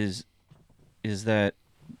 is that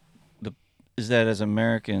as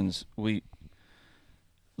Americans,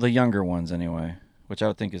 the younger ones anyway, which I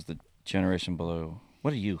would think is the generation below.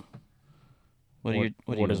 What are you?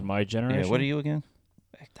 What is my generation? Yeah, what are you again?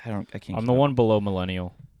 I can't. I'm the one below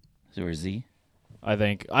millennial. Or Z? I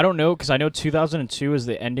think. I don't know, because I know 2002 is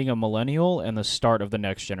the ending of millennial and the start of the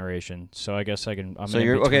next generation. So I guess I'm so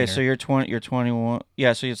you're okay. So you're 20. You're 21.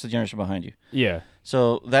 Yeah. So it's the generation behind you. Yeah.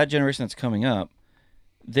 So that generation that's coming up,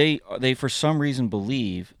 they for some reason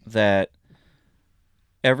believe that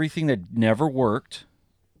everything that never worked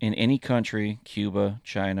in any country, Cuba,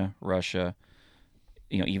 China, Russia,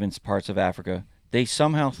 even parts of Africa, they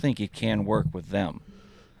somehow think it can work with them,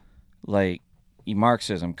 like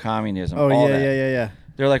Marxism, communism. all that. Yeah.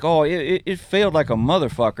 They're like, oh, it failed like a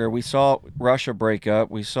motherfucker. We saw Russia break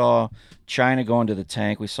up. We saw China go into the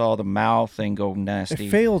tank. We saw the Mao thing go nasty.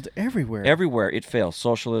 It failed everywhere. Everywhere it fails.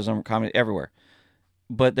 Socialism, communism, everywhere.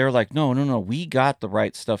 But they're like, no, we got the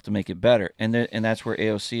right stuff to make it better, and that's where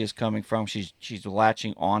AOC is coming from. She's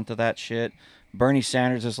latching onto that shit. Bernie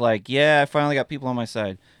Sanders is like, yeah, I finally got people on my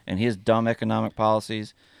side, and his dumb economic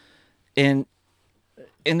policies, and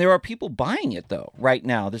there are people buying it though right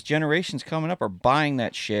now. This generation's coming up are buying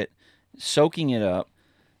that shit, soaking it up,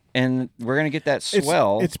 and we're gonna get that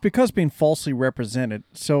swell. It's because being falsely represented.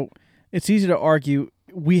 So it's easy to argue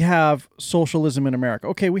we have socialism in America.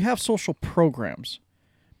 Okay, we have social programs,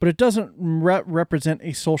 but it doesn't represent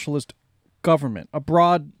a socialist government, a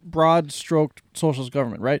broad-stroked socialist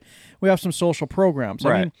government, right? We have some social programs.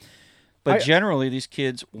 Right. I mean, but generally, these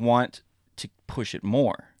kids want to push it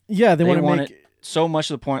more. Yeah, they want to want make it so much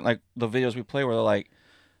to the point, like the videos we play, where they're like,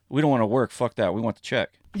 "We don't want to work. Fuck that. We want the check."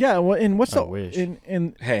 Yeah, well, and what's the wish.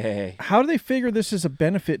 and Hey. how do they figure this is a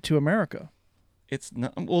benefit to America? It's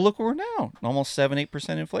not, well, look where we're now. Almost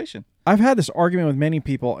 7-8% inflation. I've had this argument with many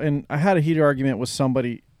people, and I had a heated argument with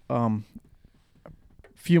somebody a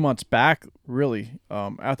few months back, really,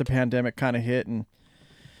 after the pandemic kind of hit, and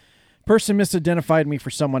person misidentified me for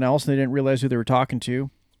someone else, and they didn't realize who they were talking to.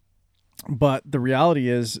 But the reality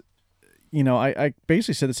is, you know, I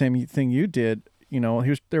basically said the same thing you did. You know,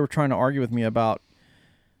 they were trying to argue with me about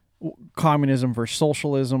communism versus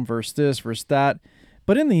socialism versus this versus that.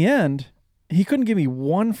 But in the end, he couldn't give me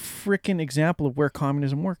one freaking example of where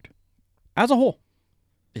communism worked as a whole.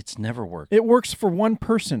 It's never worked. It works for one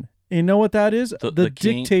person. You know what that is? The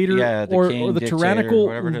king, dictator or the dictator, tyrannical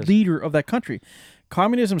whatever it is. leader of that country.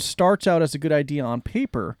 Communism starts out as a good idea on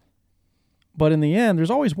paper, but in the end,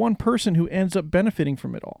 there's always one person who ends up benefiting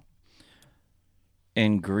from it all.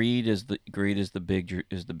 And greed is the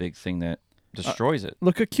big thing that destroys it.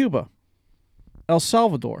 Look at Cuba, El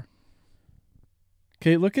Salvador.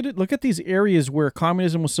 Okay, look at it. Look at these areas where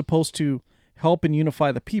communism was supposed to help and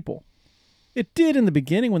unify the people. It did in the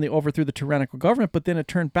beginning when they overthrew the tyrannical government, but then it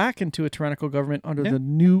turned back into a tyrannical government under the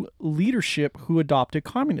new leadership who adopted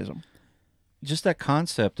communism. Just that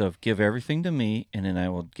concept of give everything to me and then I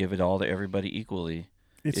will give it all to everybody equally.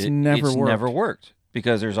 It's never worked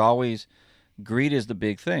because there's always greed is the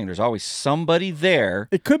big thing. There's always somebody there.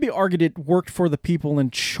 It could be argued it worked for the people in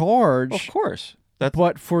charge. Of course.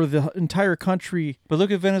 But for the entire country... But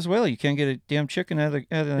look at Venezuela. You can't get a damn chicken out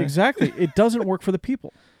of Exactly. It doesn't work for the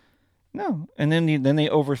people. No. And then they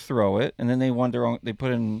overthrow it, and then they want their own... They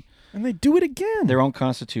put in... And they do it again. Their own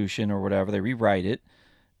constitution or whatever. They rewrite it.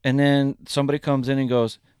 And then somebody comes in and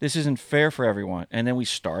goes, this isn't fair for everyone. And then we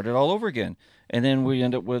start it all over again. And then we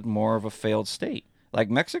end up with more of a failed state. Like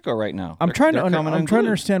Mexico right now. I'm trying to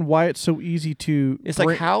understand why it's so easy to... It's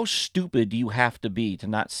like, how stupid do you have to be to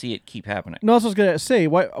not see it keep happening? No, that's what I was going to say.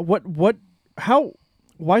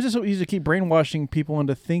 Why is it so easy to keep brainwashing people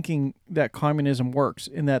into thinking that communism works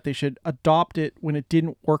and that they should adopt it when it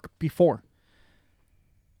didn't work before?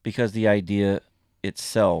 Because the idea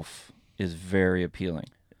itself is very appealing.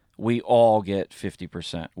 We all get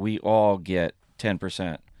 50%. We all get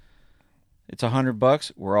 10%. It's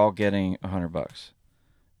 $100. We're all getting $100.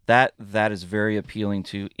 That is very appealing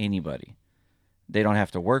to anybody. They don't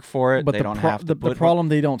have to work for it. But the problem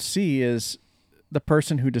they don't see is the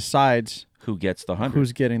person who decides who gets the 100,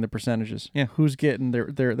 who's getting the percentages, yeah, who's getting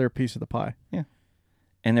their piece of the pie, yeah.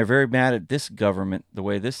 And they're very mad at this government, the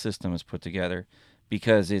way this system is put together,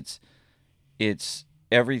 because it's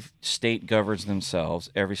every state governs themselves.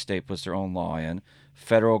 Every state puts their own law in.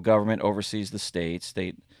 Federal government oversees the state,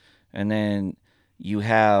 and then you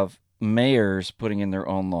have mayors putting in their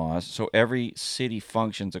own laws. So every city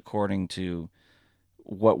functions according to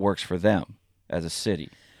what works for them as a city.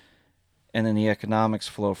 And then the economics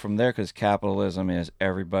flow from there because capitalism is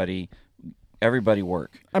everybody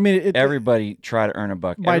work. I mean, everybody try to earn a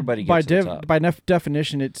buck. Everybody gets to the top. By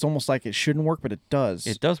definition, it's almost like it shouldn't work, but it does.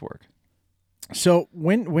 It does work. So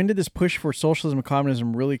when did this push for socialism and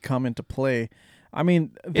communism really come into play? I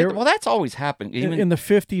mean, that's always happened. Even in the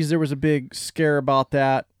 50s, there was a big scare about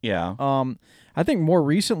that. Yeah. I think more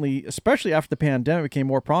recently, especially after the pandemic, became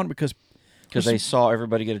more prominent because they saw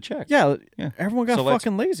everybody get a check. Yeah. Everyone got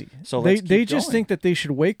fucking lazy. So they just think that they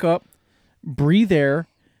should wake up, breathe air,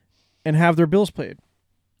 and have their bills paid,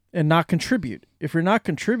 and not contribute. If you're not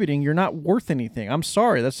contributing, you're not worth anything. I'm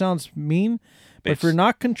sorry, that sounds mean, but if you're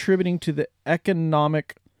not contributing to the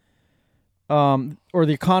economic or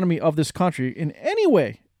the economy of this country in any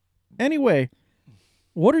way,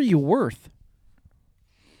 what are you worth?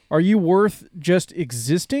 Are you worth just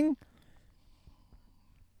existing?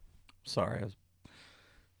 Sorry.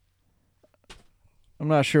 I'm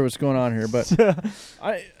not sure what's going on here, but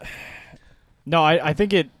I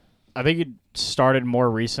think it started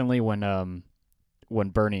more recently when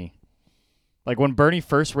Bernie Like when Bernie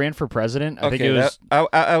first ran for president, I think it was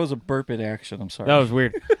I was a burp in action. I'm sorry. that was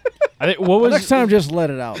weird. I think what was Next time, just let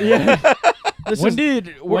it out. Yeah.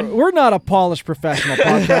 When we're not a polished professional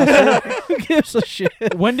podcast. Who gives a shit?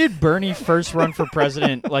 When did Bernie first run for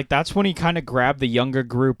president? Like that's when he kind of grabbed the younger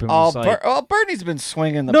group and was like, Bernie's been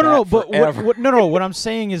swinging the no, bat but forever. what I'm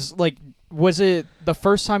saying is like, was it the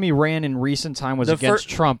first time he ran in recent time was against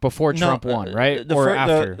Trump before Trump won, right?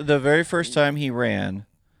 After? The very first time he ran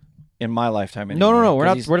in my lifetime. Anyway, No,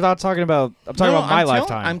 we're not talking about. I'm talking about my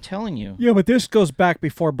lifetime. I'm telling you. Yeah, but this goes back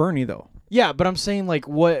before Bernie, though. Yeah, but I'm saying like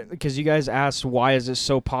what? Because you guys asked why is it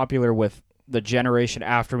so popular with the generation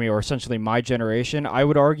after me, or essentially my generation. I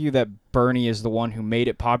would argue that Bernie is the one who made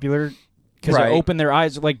it popular because it opened their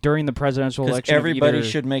eyes. Like during the presidential election, everybody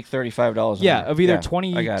should make $35. Of either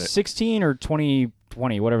 2016 or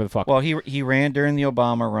 2020, whatever the fuck. Well, he ran during the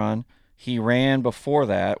Obama run. He ran before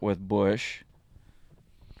that with Bush.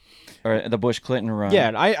 Or the Bush-Clinton run.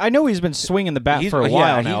 Yeah, I know he's been swinging the bat for a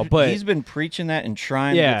while now, but he's been preaching that and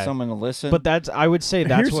trying to get someone to listen. But I would say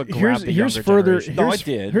that's what grabbed the younger generation. No, it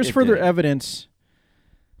did. Here's further evidence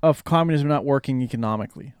of communism not working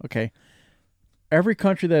economically. Okay, every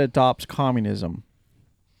country that adopts communism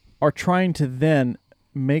are trying to then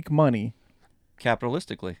make money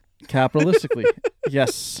capitalistically.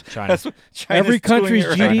 Yes. China. Every country's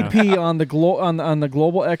GDP on the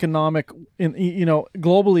global economic,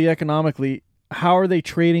 globally economically, how are they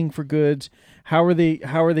trading for goods? How are they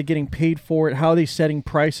getting paid for it? How are they setting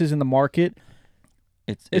prices in the market?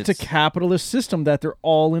 It's a capitalist system that they're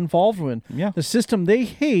all involved in. Yeah. The system they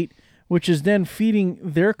hate, which is then feeding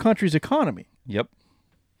their country's economy. Yep.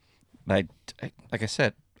 Like I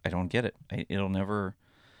said, I don't get it.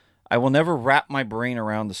 I will never wrap my brain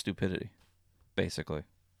around the stupidity, basically.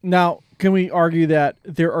 Now, can we argue that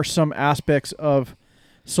there are some aspects of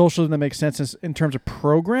socialism that make sense in terms of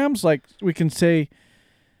programs? Like we can say,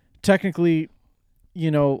 technically,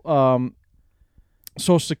 Social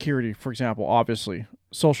Security, for example, obviously,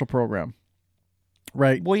 social program,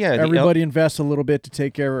 right? Well, yeah. Everybody invests a little bit to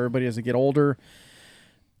take care of everybody as they get older.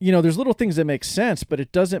 There's little things that make sense, but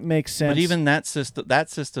it doesn't make sense. But even that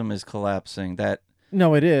system is collapsing.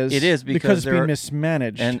 No, it is. It is because it's being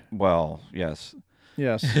mismanaged. And yes.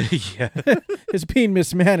 Yes. Yeah. It's being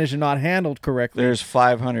mismanaged and not handled correctly. There's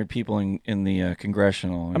 500 people in the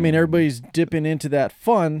congressional. I mean, everybody's dipping into that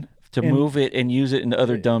fund to move it and use it into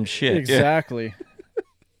other dumb shit. Exactly.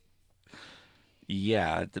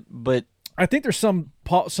 Yeah, but I think there's some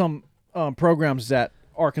programs that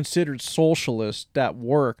are considered socialist that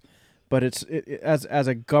work, but as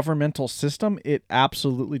a governmental system, it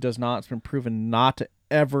absolutely does not. It's been proven not to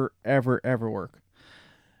ever work.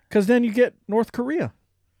 Because then you get North Korea.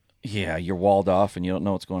 Yeah, you're walled off and you don't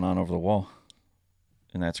know what's going on over the wall.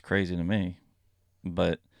 And that's crazy to me.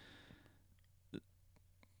 But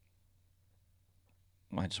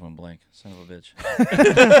I just went blank. Son of a bitch.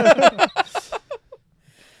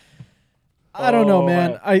 I don't know,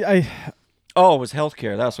 man. Oh, it was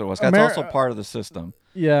healthcare. That's what it was. That's also part of the system.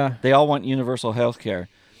 Yeah. They all want universal healthcare.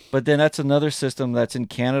 But then that's another system that's in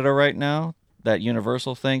Canada right now, that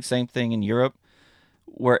universal thing. Same thing in Europe,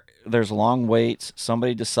 where there's long waits.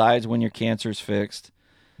 Somebody decides when your cancer's fixed.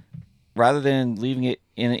 Rather than leaving it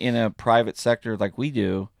in a private sector like we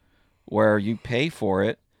do, where you pay for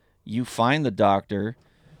it, you find the doctor,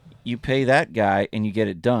 you pay that guy, and you get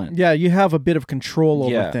it done. Yeah, you have a bit of control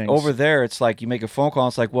over things. Over there, it's like you make a phone call,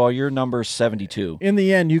 and it's like, well, your number's 72. In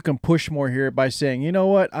the end, you can push more here by saying, you know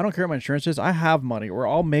what, I don't care what my insurance is, I have money, or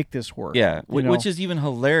I'll make this work. Yeah, which is even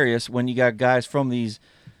hilarious when you got guys from these,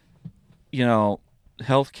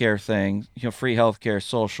 healthcare things, free healthcare,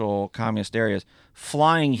 social, communist areas,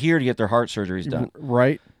 flying here to get their heart surgeries done.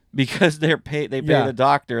 Right. Because they pay the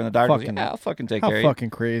doctor, and the doctor goes, I'll fucking take care of you. How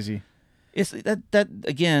fucking crazy. It's that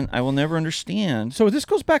again, I will never understand. So this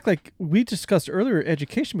goes back, like we discussed earlier,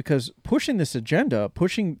 education, because pushing this agenda,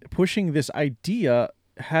 pushing this idea,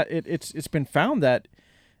 it's been found that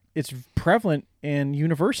it's prevalent in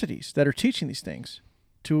universities that are teaching these things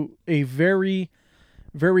to a very,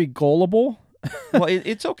 very gullible. Well,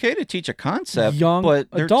 it's okay to teach a concept, but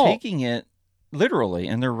they're taking it literally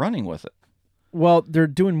and they're running with it. Well, they're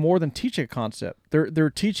doing more than teaching a concept. They're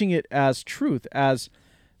teaching it as truth, as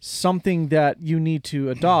something that you need to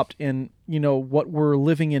adopt. And, what we're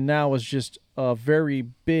living in now is just a very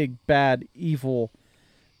big, bad, evil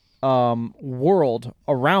world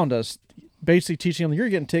around us, basically teaching them you're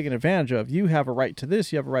getting taken advantage of. You have a right to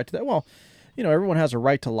this. You have a right to that. Well, everyone has a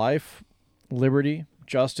right to life, liberty,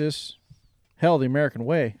 justice, hell, the American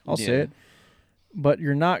way. I'll say it. But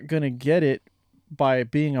you're not going to get it by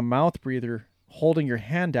being a mouth breather, holding your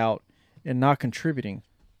hand out and not contributing.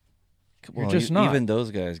 You're just not. Even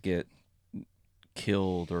those guys get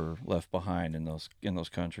killed or left behind in those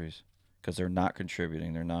countries because they're not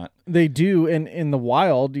contributing. They're not. They do in the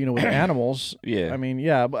wild, with animals. Yeah. I mean,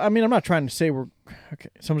 yeah. But I'm not trying to say we're okay.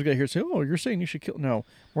 Someone's gonna hear say, "Oh, you're saying you should kill." No,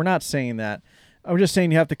 we're not saying that. I'm just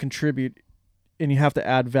saying you have to contribute and you have to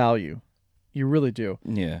add value. You really do.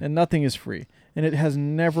 Yeah. And nothing is free. And it has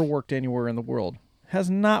never worked anywhere in the world. Has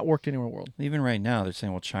not worked anywhere in the world. Even right now, they're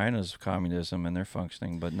saying, well, China's communism and they're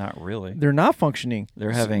functioning, but not really. They're not functioning.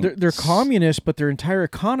 They're having... They're communist, but their entire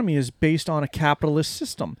economy is based on a capitalist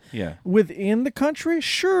system. Yeah. Within the country,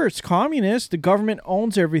 sure, it's communist. The government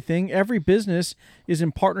owns everything. Every business is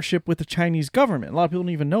in partnership with the Chinese government. A lot of people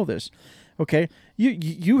don't even know this. Okay?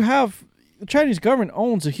 You have... The Chinese government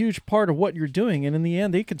owns a huge part of what you're doing, and in the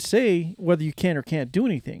end, they could say whether you can or can't do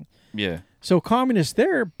anything. Yeah. So communist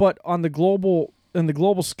there, but on the global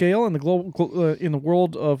scale, in the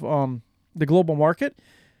world of the global market,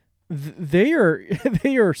 they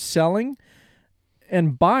are selling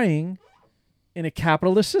and buying in a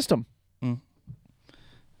capitalist system. Mm.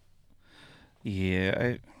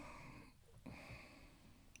 Yeah,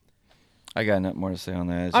 I got nothing more to say on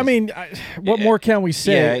that. What more can we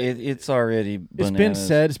say? Yeah, it's already bananas.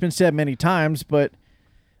 It's been said many times, but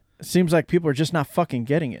it seems like people are just not fucking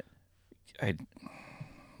getting it.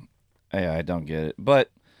 I don't get it. But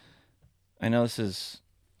I know this is,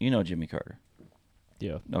 Jimmy Carter.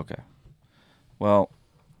 Yeah. Okay. Well,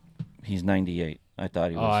 he's 98. I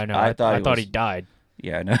thought he was. Oh, I know. I thought he died.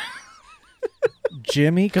 Yeah, I know.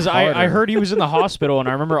 Jimmy Because I heard he was in the hospital, and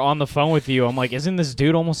I remember on the phone with you, I'm like, isn't this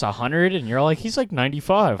dude almost 100? And you're like, he's like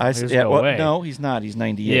 95. No, he's not. He's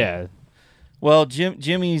 98. Yeah. Well,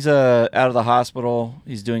 Jimmy's out of the hospital.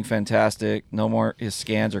 He's doing fantastic. No more. His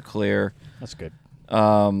scans are clear. That's good.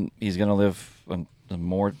 He's going to live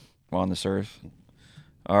more on this earth.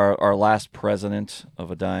 Our last president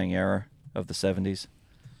of a dying era of the 70s.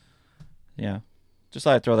 Yeah. Just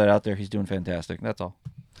thought I'd throw that out there. He's doing fantastic. That's all.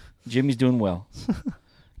 Jimmy's doing well.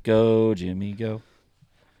 Go, Jimmy, go.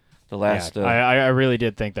 The last... I really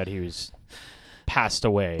did think that he was passed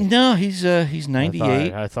away. No, he's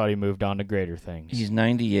 98. I thought he moved on to greater things. He's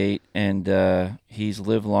 98, and he's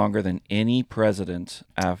lived longer than any president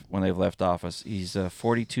when they've left office. He's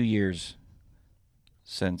 42 years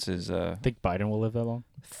since his... Think Biden will live that long?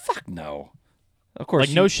 Fuck no. Of course.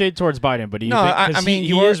 Like, no shade towards Biden, but he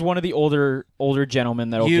is one of the older gentlemen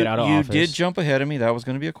that will get out of office. You did jump ahead of me. That was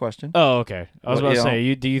going to be a question. Oh, okay. I was about to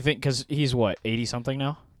say, do you think, because he's what, 80-something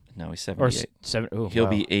now? No, he's 78. He'll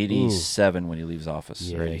be 87 when he leaves office.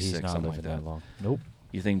 Yeah, or 86, he's not something living like that long. Nope.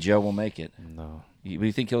 You think Joe will make it? No.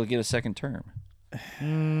 You think he'll get a second term?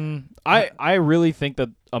 I really think that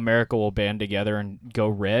America will band together and go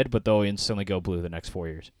red, but they'll instantly go blue the next 4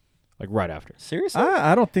 years. Like right after. Seriously?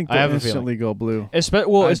 I don't think I they'll have a instantly go blue. I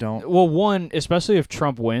don't. Well, one, especially if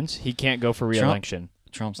Trump wins, he can't go for re-election.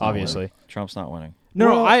 Trump's not obviously winning. Trump's not winning.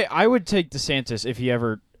 No, I would take DeSantis if he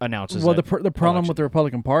ever announces. Well, the problem with the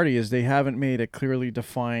Republican Party is they haven't made a clearly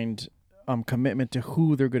defined commitment to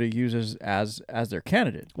who they're going to use as their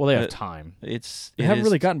candidate. Well, they have time. They haven't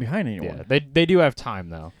really gotten behind anyone. Yeah, they do have time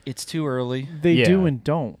though. It's too early. They do and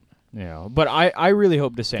don't. Yeah, but I really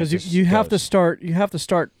hope DeSantis because you have to start. You have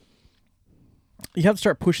to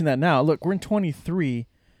start pushing that now. Look, we're in 23,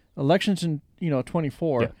 elections in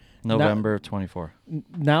 24. Yeah. November 24.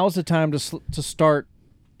 Now's the time to start,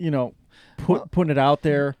 putting it out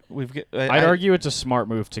there. I'd argue it's a smart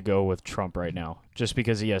move to go with Trump right now, just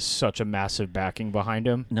because he has such a massive backing behind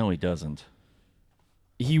him. No, he doesn't.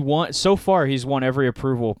 So far he's won every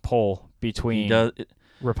approval poll between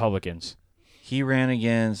Republicans. He ran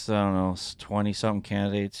against 20-something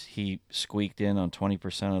candidates. He squeaked in on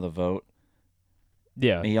 20% of the vote.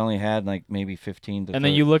 Yeah, he only had like maybe 15 to. And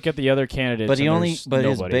then you look at the other candidates, but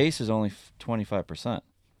his base is only 25%.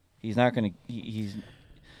 He's not going to. He's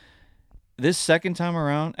this second time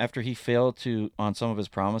around after he failed on some of his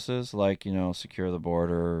promises, like secure the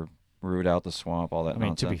border, root out the swamp, all that.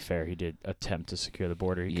 Nonsense. To be fair, he did attempt to secure the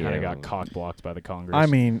border. He kind of got cock blocked by the Congress. I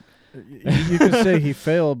mean, you could say he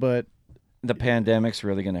failed, but the pandemic's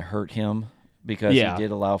really going to hurt him. Because he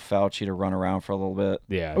did allow Fauci to run around for a little bit.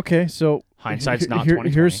 Yeah. Okay, so hindsight's not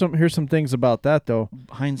 20/20. Here's some things about that though.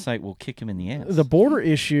 Hindsight will kick him in the ass. The border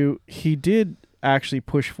issue, he did actually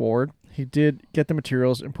push forward. He did get the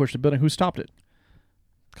materials and push the building. Who stopped it?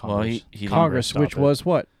 Congress. Well, Congress, which was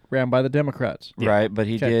what? Ran by the Democrats. Yeah. Right, but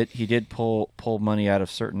he did pull money out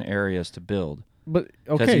of certain areas to build. But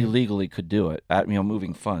because he legally could do it,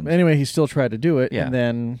 moving funds. Anyway, he still tried to do it, and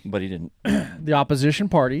then but he didn't. The opposition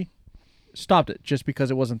party stopped it just because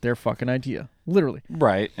it wasn't their fucking idea, literally.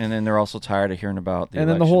 Right, and then they're also tired of hearing about the And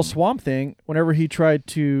then the whole election. swamp thing, whenever he tried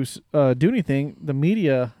to do anything, the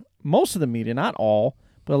media, most of the media, not all,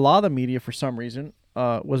 but a lot of the media for some reason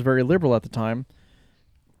was very liberal at the time.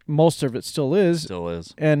 Most of it still is. Still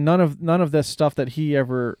is. And none of this stuff that he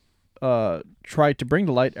ever tried to bring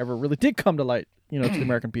to light ever really did come to light, to the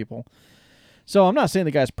American people. So I'm not saying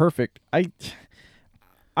the guy's perfect.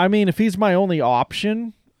 I mean, if he's my only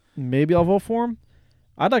option, maybe I'll vote for him.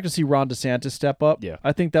 I'd like to see Ron DeSantis step up. Yeah.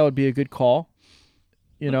 I think that would be a good call.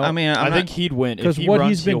 I mean, I think he'd win because if he what runs,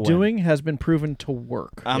 he's been he'll doing has been proven to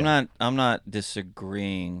work. I'm not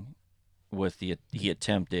disagreeing with he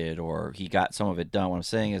attempted or he got some of it done. What I'm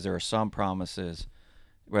saying is there are some promises,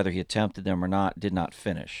 whether he attempted them or not, did not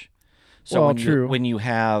finish. So Well, when true. when you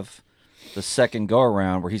have the second go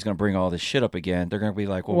around where he's going to bring all this shit up again, they're going to be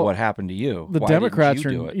like, well, what happened to you? The Why Democrats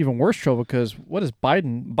didn't are you do in it? even worse trouble because what has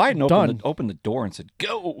Biden Biden done? opened the door and said,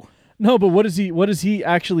 go. No, but what has he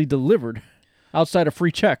actually delivered outside of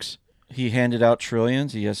free checks? He handed out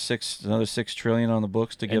trillions. He has another $6 trillion on the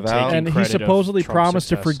books to give out. taking And he credit of supposedly Trump's promised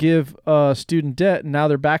to success. forgive student debt, and now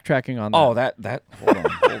they're backtracking on that. Oh, that hold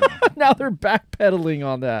on. Now they're backpedaling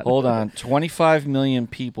on that. Hold on. 25 million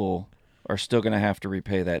people are still going to have to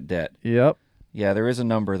repay that debt. Yep. Yeah, there is a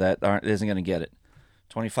number that isn't going to get it.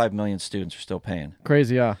 25 million students are still paying.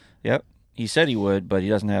 Crazy, yeah. Yep. He said he would, but he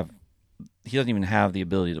doesn't even have the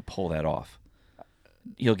ability to pull that off.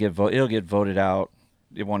 It'll get voted out.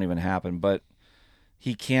 It won't even happen, but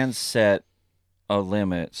he can set a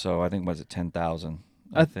limit. So I think, was it 10,000?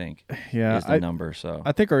 I think Yeah. is the number. So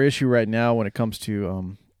I think our issue right now when it comes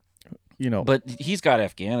to, but he's got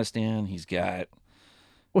Afghanistan. He's got.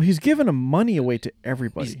 well, he's giving him money away to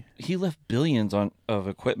everybody. He left billions of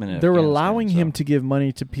equipment. They're allowing him to give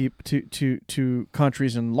money to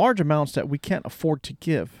countries in large amounts that we can't afford to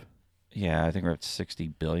give. Yeah, I think we're at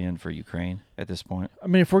 $60 billion for Ukraine at this point. I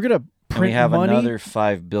mean, if we're gonna And print we have money, another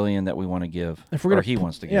 $5 billion that we want to give. if we're gonna, or he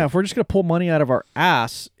wants to give. yeah, if we're just gonna pull money out of our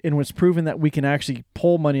ass, and it's proven that we can actually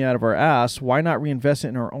pull money out of our ass, why not reinvest it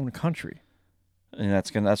in our own country And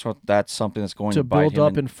that's something that's going to to bite build him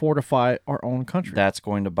up and fortify our own country? that's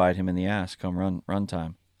going to bite him in the ass come run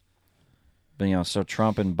time. But so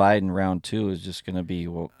Trump and Biden round 2 is just going to be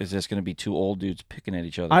is this going to be two old dudes picking at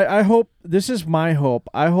each other? I hope, this is my hope.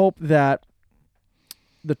 I hope that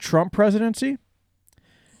the Trump presidency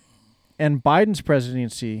and Biden's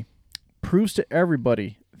presidency proves to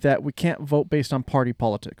everybody that we can't vote based on party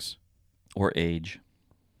politics. Or age.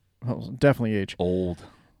 Well, definitely age. Old.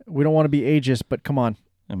 We don't want to be ageist, but come on.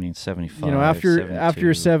 I mean 75. After 72.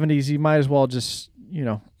 your 70s, you might as well just,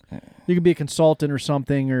 you could be a consultant or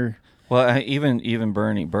something, or Well, even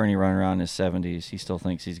Bernie running around in his 70s, he still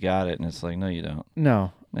thinks he's got it, and it's like, no, you don't.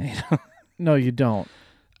 no. No, you don't. No, you don't.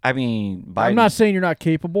 I mean, Biden. I'm not saying you're not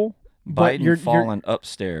capable, but Biden falling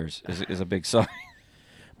upstairs is a big sign.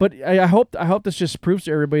 But I hope this just proves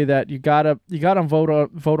to everybody that you gotta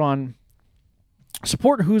vote on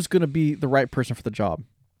support who's going to be the right person for the job.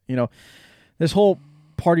 This whole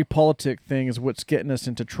party politic thing is what's getting us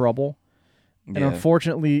into trouble, and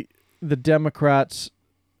unfortunately, the Democrats,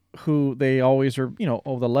 who they always are,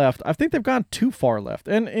 over the left, I think they've gone too far left.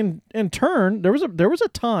 And in turn, there was a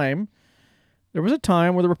time where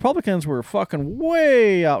the Republicans were fucking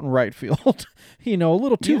way out in right field, a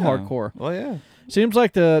little too hardcore. Well, yeah. Seems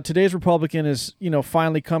like today's Republican is,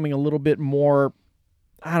 finally coming a little bit more,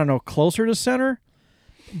 I don't know, closer to center.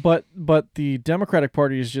 But the Democratic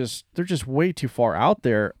Party is they're just way too far out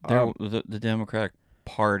there. The Democratic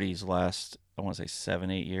Party's last, I want to say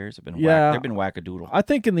 7-8 years have been they've been wackadoodle. I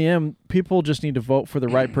think in the end, people just need to vote for the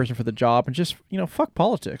right person for the job and just, fuck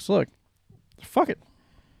politics. Look, fuck it.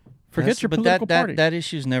 Forget your political party. That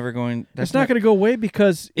issue's never going. It's not going to go away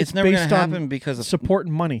because it's never going based to on happen because of support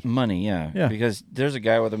and money. Money, yeah. Because there's a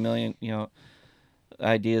guy with 1 million,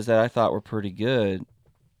 ideas that I thought were pretty good.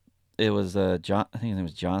 It was I think his name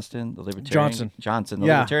was Johnston, the Libertarian. Johnson, the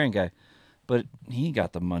Libertarian guy. But he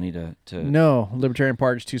got the money to. No, Libertarian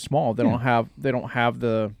Party's too small. They don't have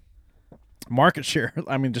the market share.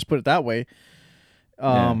 I mean, just put it that way.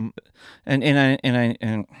 But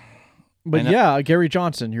Gary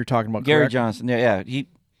Johnson, you're talking about Gary correct? Johnson. Yeah.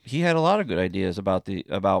 He had a lot of good ideas about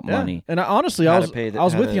money. And honestly, I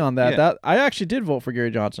was with you on that. Yeah. That I actually did vote for Gary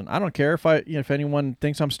Johnson. I don't care if anyone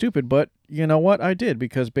thinks I'm stupid, but you know what? I did,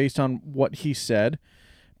 because based on what he said,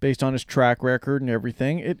 based on his track record and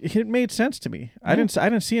everything, it made sense to me. Yeah. I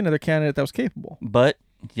didn't see another candidate that was capable. But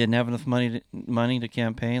he didn't have enough money to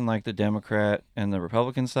campaign like the Democrat and the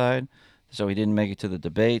Republican side, so he didn't make it to the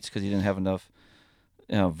debates because he didn't have enough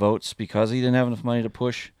votes because he didn't have enough money to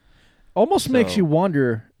push. Almost makes you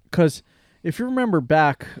wonder, because if you remember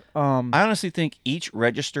back, I honestly think if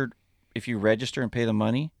you register and pay the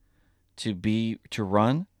money to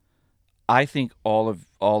run, I think all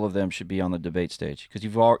of them should be on the debate stage because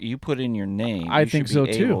you put in your name. I you think should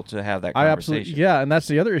be so too. able to have that I conversation. absolutely, yeah, and that's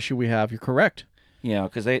the other issue we have. You're correct. You know,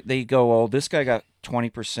 because they go, oh, this guy got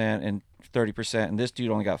 20% and 30%, and this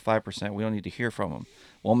dude only got 5%. We don't need to hear from him.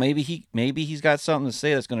 Well, maybe he's got something to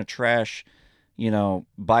say that's going to trash,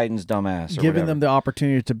 Biden's dumbass. Or Giving whatever. them the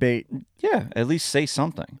opportunity to debate. Yeah, at least say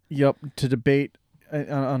something. Yep, to debate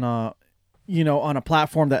on a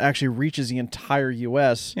platform that actually reaches the entire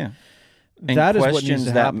U.S. Yeah, and that is what needs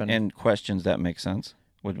to happen. And questions that make sense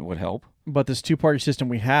would help. But this two-party system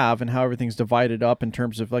we have and how everything's divided up in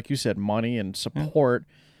terms of, like you said, money and support,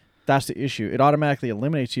 that's the issue. It automatically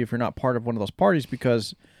eliminates you if you're not part of one of those parties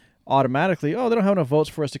because automatically, they don't have enough votes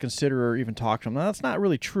for us to consider or even talk to them. Now, that's not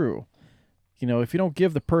really true. If you don't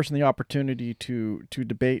give the person the opportunity to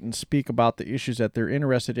debate and speak about the issues that they're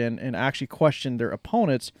interested in and actually question their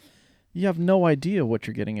opponents, you have no idea what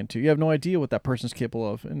you're getting into. You have no idea what that person's capable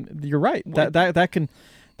of. And you're right. That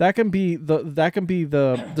can be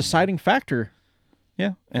the deciding factor.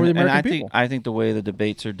 Yeah, for the American people. I think the way the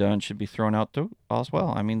debates are done should be thrown out too as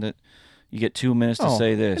well. I mean that you get 2 minutes to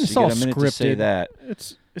say this, you get a minute to say that.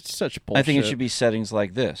 It's such bullshit. I think it should be settings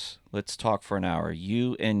like this. Let's talk for an hour,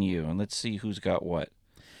 you and you, and let's see who's got what.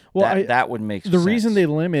 Well, that would make sense. The reason they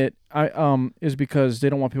limit is because they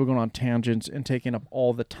don't want people going on tangents and taking up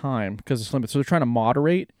all the time because it's limited. So they're trying to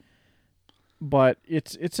moderate, but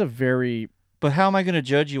it's a very. But how am I going to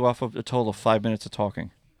judge you off of a total of 5 minutes of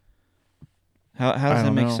talking? How does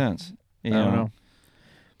that make sense? I don't know.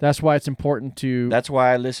 That's why it's important to. That's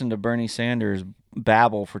why I listened to Bernie Sanders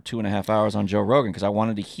babble for 2.5 hours on Joe Rogan because I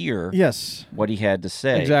wanted to hear what he had to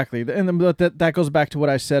say. Exactly, and that goes back to what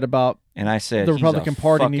I said about. And I said the Republican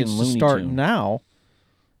Party needs to start now.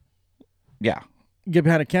 Yeah, get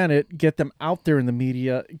behind a candidate, get them out there in the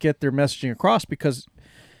media, get their messaging across. Because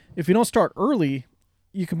if you don't start early,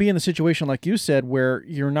 you can be in the situation like you said, where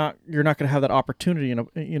you're not going to have that opportunity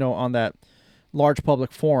on that large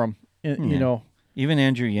public forum. Even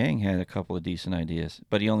Andrew Yang had a couple of decent ideas,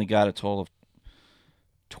 but he only got a total of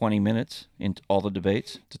 20 minutes in all the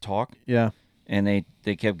debates to talk. Yeah. And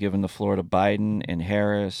they kept giving the floor to Biden and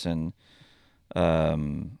Harris and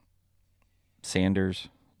Sanders.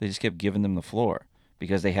 They just kept giving them the floor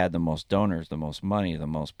because they had the most donors, the most money, the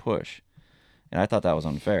most push. And I thought that was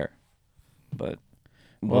unfair. But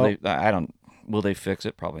will they fix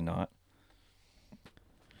it? Probably not.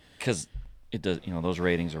 Because it does, those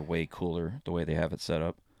ratings are way cooler the way they have it set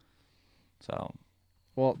up. So,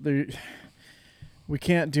 well, we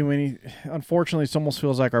can't do any. Unfortunately, it almost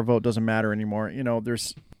feels like our vote doesn't matter anymore.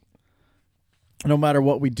 There's no matter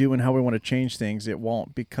what we do and how we want to change things, it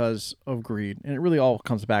won't because of greed, and it really all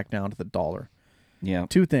comes back down to the dollar. Yeah,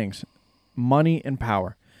 2 things: money and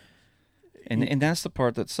power. And that's the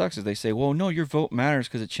part that sucks is they say, well, no, your vote matters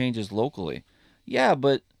because it changes locally. Yeah,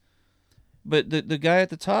 but the guy at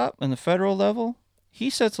the top and the federal level, he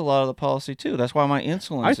sets a lot of the policy too. That's why my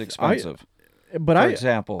insulin is expensive. For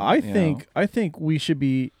example, I think we should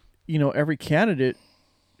be, every candidate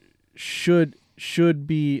should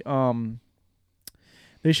be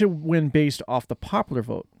they should win based off the popular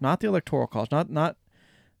vote, not the electoral college, not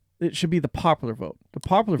it should be the popular vote. The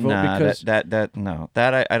popular vote because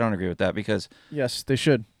I don't agree with that because yes, they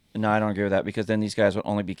should. No, I don't agree with that because then these guys would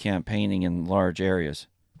only be campaigning in large areas.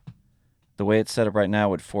 The way it's set up right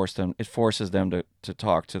now forces them to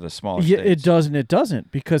talk to the smaller states. It does and it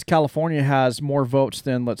doesn't because California has more votes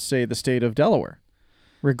than, let's say, the state of Delaware,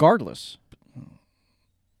 regardless.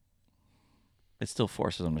 It still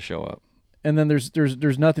forces them to show up. And then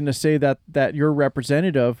there's nothing to say that your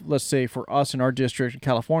representative, let's say for us in our district in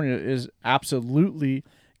California, is absolutely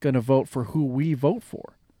going to vote for who we vote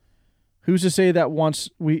for. Who's to say that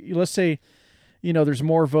let's say, there's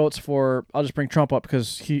more votes for, I'll just bring Trump up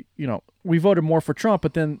because we voted more for Trump,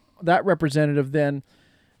 but then that representative then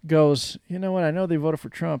goes, you know what, I know they voted for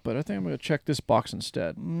Trump, but I think I'm going to check this box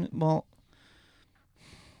instead. Well,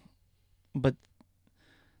 but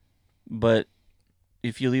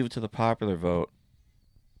if you leave it to the popular vote,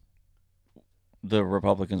 the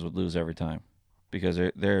Republicans would lose every time because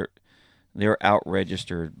they're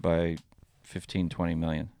out-registered by 15, 20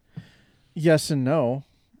 million. Yes and no.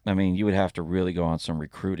 I mean, you would have to really go on some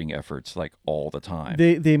recruiting efforts like all the time.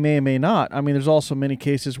 They may or may not. I mean, there's also many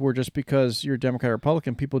cases where just because you're a Democrat or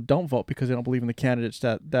Republican, people don't vote because they don't believe in the candidates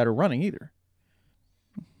that are running either.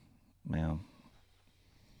 Yeah.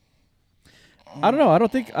 I don't know. I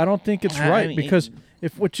don't think it's right because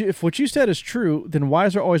if what you said is true, then why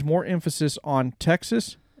is there always more emphasis on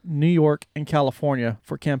Texas, New York, and California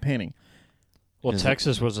for campaigning? Well,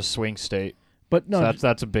 Texas was a swing state. But no, so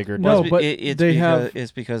that's a bigger no, difference. but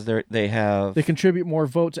it's because they contribute more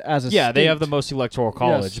votes as a state. Yeah, they have the most electoral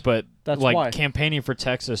college, Yes, but that's like why. campaigning for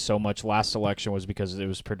Texas so much last election was because it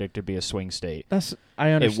was predicted to be a swing state.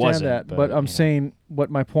 I understand wasn't, that, but, but I'm you know. saying what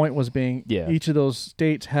my point was being. Yeah. Each of those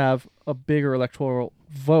states have a bigger electoral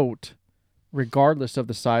vote, regardless of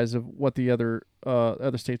the size of what the other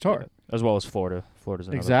states are. Yeah, as well as Florida. Florida's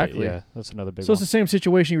another Exactly. Yeah, that's another big So one. it's the same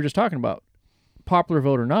situation you were just talking about. Popular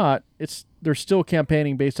vote or not, they're still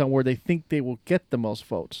campaigning based on where they think they will get the most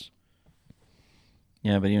votes.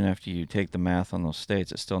 Yeah, but even after you take the math on those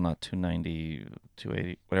states, it's still not 290,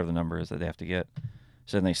 280, whatever the number is that they have to get.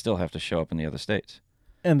 So then they still have to show up in the other states.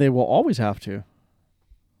 And they will always have to.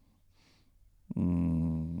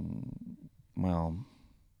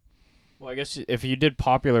 Well, I guess if you did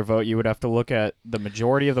popular vote, you would have to look at the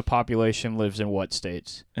majority of the population lives in what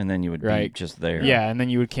states. and then you would be Right. just there. Yeah, and then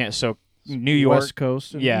you would so New York, West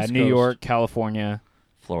Coast. And yeah, East New Coast. York, California,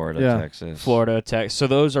 Florida, Yeah. Texas. Florida, Texas. So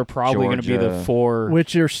those are probably going to be the Georgia. four.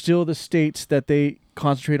 Which are still the states that they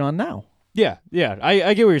concentrate on now. Yeah.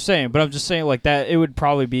 I get what you're saying, but I'm just saying like that. It would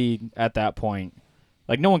probably be at that point.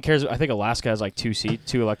 Like no one cares. I think Alaska has like two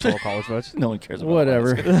electoral college votes. No one cares about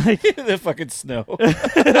Whatever. Alaska. The fucking snow.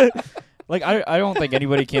 Like I don't think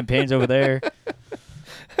anybody campaigns over there.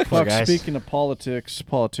 Fuck, guys. speaking of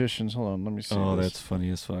politicians, hold on, let me see. Oh, this. that's funny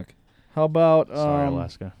as fuck. How about Sorry,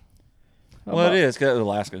 Alaska. how Well, about, it is. 'Cause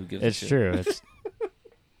Alaska, who gives a It's shit? true. It's How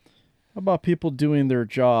about people doing their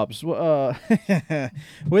jobs? What do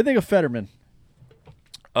you think of Fetterman?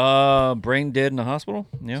 Brain dead in the hospital.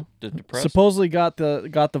 Yeah, depressed. Supposedly got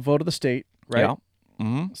the vote of the state, right? Yeah.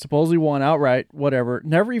 Mm-hmm. Supposedly won outright, whatever.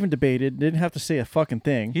 Never even debated. Didn't have to say a fucking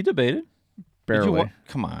thing. He debated. Did you Barely.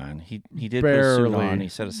 come on. He did put a suit Barely. on. He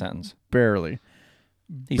said a sentence. Barely.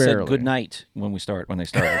 He Barely. said good night when they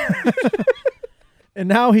started. And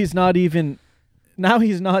now he's not even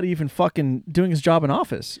fucking doing his job in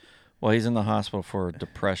office. Well, he's in the hospital for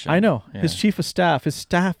depression. I know. Yeah. His chief of staff, his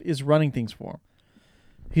staff is running things for him.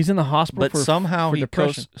 He's in the hospital But somehow for he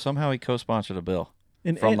depression. somehow he co-sponsored a bill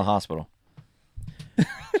And- from and- the hospital.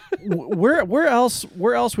 where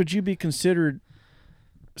else would you be considered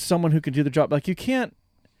someone who can do the job? Like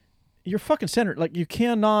you're fucking senator. Like you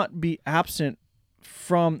cannot be absent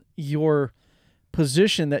from your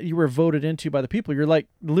position that you were voted into by the people. You're like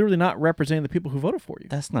literally not representing the people who voted for you.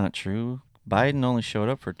 That's not true. Biden only showed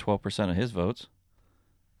up for 12% of his votes,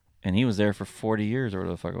 and he was there for 40 years or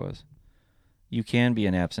whatever the fuck it was. You can be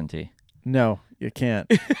an absentee. No, you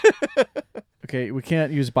can't. Okay, we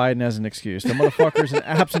can't use Biden as an excuse. The motherfucker's an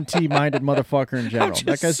absentee-minded motherfucker in general.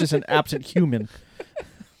 That guy's just an absent human.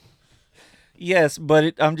 Yes,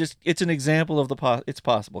 but it's an example of it's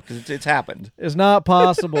possible because it's happened. It's not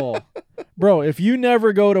possible. Bro, if you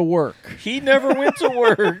never go to work. He never went to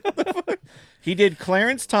work. He did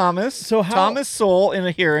Clarence Thomas, Thomas Sowell in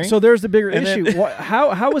a hearing. So there's the bigger And issue. then-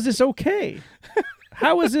 How is this okay?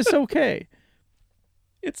 How is this okay?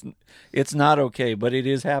 It's not okay, but it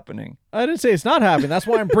is happening. I didn't say it's not happening. That's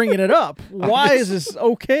why I'm bringing it up. Why is this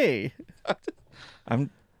okay? I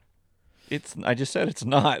just said it's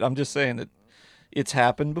not. I'm just saying that it's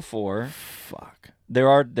happened before. Fuck. There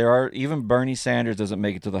are even Bernie Sanders doesn't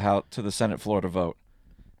make it to the Senate floor to vote.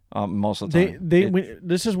 Most of the time.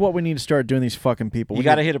 This is what we need to start doing. These fucking people. You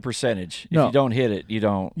got to hit a percentage. If No. you don't hit it, you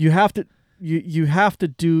don't. You have to. You have to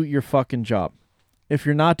do your fucking job. If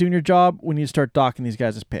you're not doing your job, we need to start docking these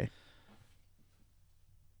guys' pay.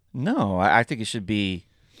 No, I think it should be.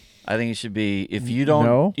 I think it should be if you don't.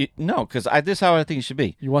 No? No, because this is how I think it should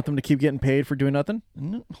be. You want them to keep getting paid for doing nothing?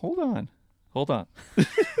 No, hold on.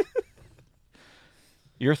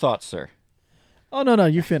 Your thoughts, sir. Oh no,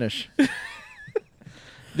 you finish.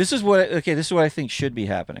 This is what I think should be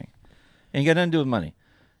happening. And you got nothing to do with money.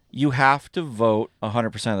 You have to vote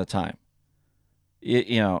 100% of the time.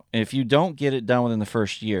 If you don't get it done within the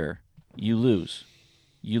first year, you lose.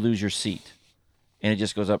 You lose your seat. And it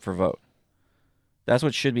just goes up for vote. That's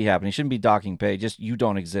what should be happening. It shouldn't be docking pay. Just you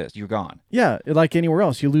don't exist. You're gone. Yeah, like anywhere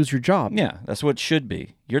else, you lose your job. Yeah, that's what it should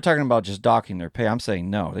be. You're talking about just docking their pay. I'm saying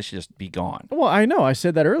no. They should just be gone. Well, I know. I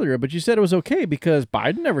said that earlier, but you said it was okay because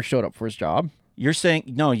Biden never showed up for his job. You're saying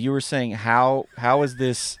no. You were saying how is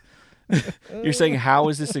this? You're saying how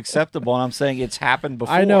is this acceptable? And I'm saying it's happened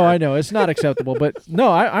before. I know. It's not acceptable, but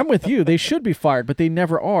no, I'm with you. They should be fired, but they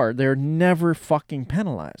never are. They're never fucking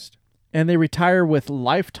penalized. And they retire with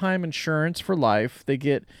lifetime insurance for life. They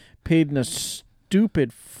get paid in a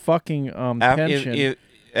stupid fucking pension.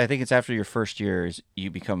 I think it's after your first year is you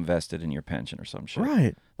become vested in your pension or some shit.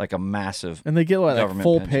 Right. Like a massive. And they get like government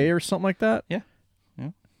full pension. pay or something like that? Yeah.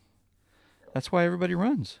 That's why everybody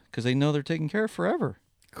runs, because they know they're taken care of forever.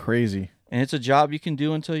 Crazy. And it's a job you can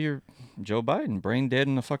do until you're Joe Biden, brain dead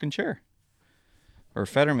in a fucking chair. Or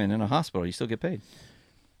Fetterman in a hospital. You still get paid.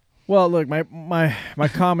 Well, look, my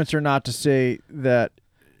comments are not to say that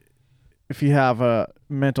if you have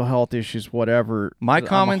mental health issues, whatever. My I'm a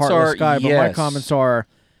comments heartless are, guy, but my yes. comments are,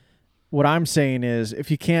 what I'm saying is, if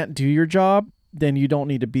you can't do your job, then you don't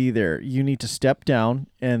need to be there. You need to step down,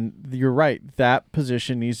 and you're right. That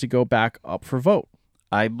position needs to go back up for vote.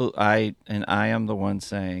 I am the one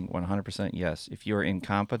saying 100% yes. If you're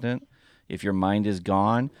incompetent, if your mind is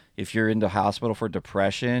gone, if you're in the hospital for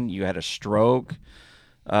depression, you had a stroke,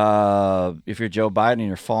 if you're Joe Biden and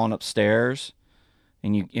you're falling upstairs,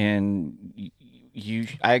 I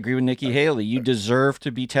agree with Nikki Haley. You deserve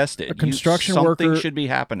to be tested. A construction something worker should be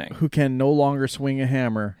happening. who can no longer swing a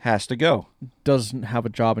hammer Has to go. doesn't have a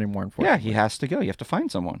job anymore, Yeah, unfortunately. he has to go. You have to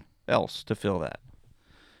find someone else to fill that.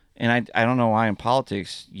 And I don't know why in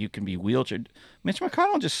politics you can be wheelchaired. Mitch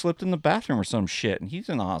McConnell just slipped in the bathroom or some shit, and he's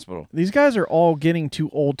in the hospital. These guys are all getting too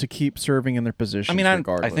old to keep serving in their positions. I mean, I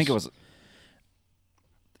regardless. think it was.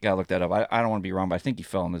 Gotta look that up. I don't want to be wrong, but I think he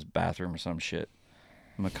fell in his bathroom or some shit.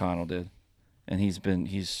 McConnell did, and he's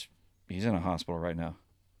in a hospital right now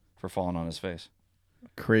for falling on his face.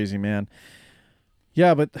 Crazy, man.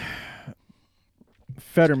 Yeah, but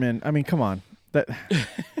Fetterman. I mean, come on.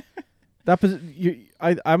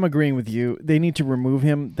 I'm agreeing with you. They need to remove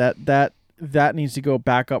him. That needs to go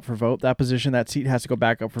back up for vote. That position, that seat has to go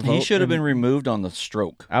back up for vote. He should have been removed on the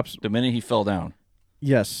stroke. Absolutely. The minute he fell down.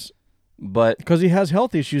 Yes. But Because he has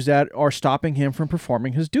health issues that are stopping him from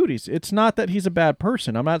performing his duties. It's not that he's a bad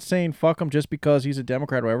person. I'm not saying fuck him just because he's a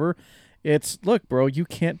Democrat or whatever. It's, look, bro, you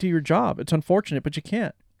can't do your job. It's unfortunate, but you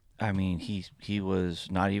can't. I mean, he was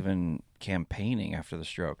not even campaigning after the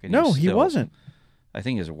stroke. And No, he wasn't. I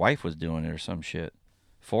think his wife was doing it or some shit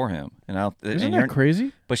for him. And Isn't that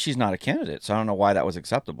crazy? But she's not a candidate, so I don't know why that was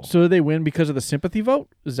acceptable. So did they win because of the sympathy vote?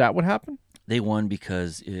 Is that what happened? They won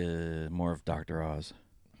because more of Dr. Oz.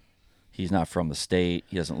 He's not from the state.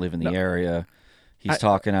 He doesn't live in the area. He's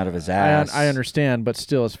talking out of his ass. I understand, but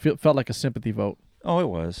still, it felt like a sympathy vote. Oh, it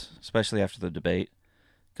was, especially after the debate,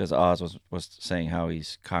 because Oz was saying how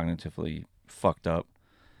he's cognitively fucked up.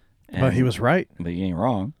 But he was right. But he ain't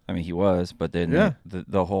wrong. I mean, he was. But then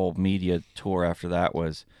the whole media tour after that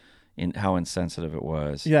was in how insensitive it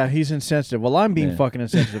was. Yeah, he's insensitive. Well, I'm being fucking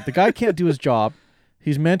insensitive. The guy can't do his job.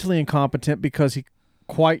 He's mentally incompetent because he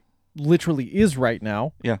quite literally is right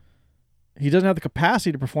now. Yeah. He doesn't have the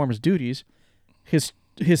capacity to perform his duties. His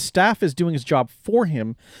staff is doing his job for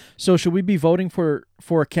him. So should we be voting for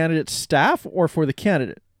a candidate's staff or for the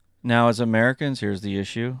candidate? Now, as Americans, here's the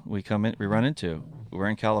issue we run into. We're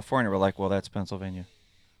in California. We're like, well, that's Pennsylvania.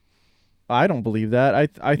 I don't believe that.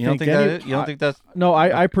 I You don't think that is? You don't think that's... No,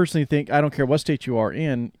 I personally think, I don't care what state you are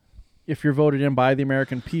in, if you're voted in by the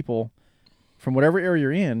American people, from whatever area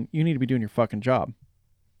you're in, you need to be doing your fucking job.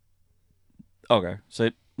 Okay.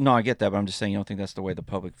 So, no, I get that, but I'm just saying you don't think that's the way the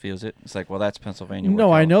public feels it? It's like, well, that's Pennsylvania.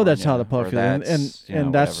 No, I know that's how the California, public feels.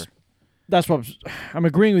 And whatever. that's what I'm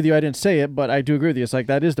agreeing with you. I didn't say it, but I do agree with you. It's like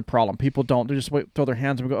that is the problem. People don't. They just throw their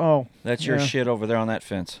hands up and go, oh. That's your shit over there on that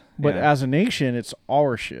fence. But Yeah. as a nation, it's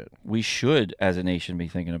our shit. We should, as a nation, be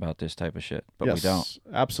thinking about this type of shit, but we don't.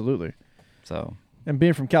 Absolutely. So. And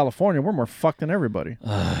being from California, we're more fucked than everybody.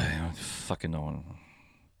 Fucking no one.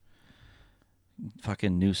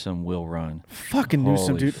 Fucking Newsom will run. Fucking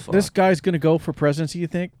Newsom, Holy dude. fuck. This guy's going to go for presidency, you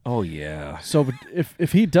think? Oh, yeah. So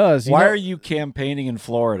if he does... Why are you campaigning in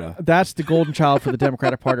Florida? That's the golden child for the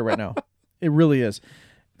Democratic Party right now. It really is.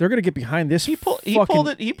 They're going to get behind this He pulled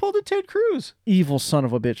it Ted Cruz. evil son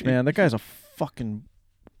of a bitch, man. That guy's a fucking...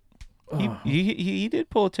 He did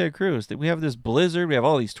pull a Ted Cruz. We have this blizzard. We have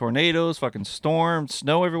all these tornadoes, fucking storms,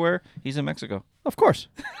 snow everywhere. He's in Mexico. Of course.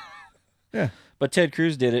 Yeah. But Ted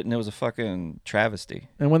Cruz did it, and it was a fucking travesty.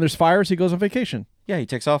 And when there's fires, he goes on vacation. Yeah, he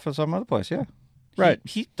takes off to some other place, yeah. Right.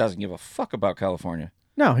 He doesn't give a fuck about California.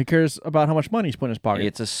 No, he cares about how much money he's put in his pocket.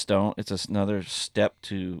 It's another step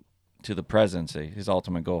to the presidency, his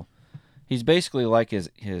ultimate goal. He's basically like his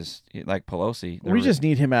like Pelosi. We just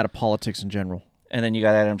need him out of politics in general. And then you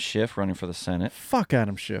got Adam Schiff running for the Senate. Fuck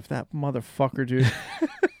Adam Schiff, that motherfucker, dude.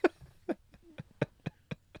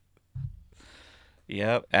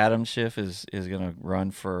 Yep, Adam Schiff is going to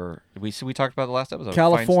run for. We talked about the last episode.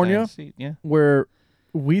 California, Feinstein seat, yeah, where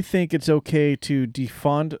we think it's okay to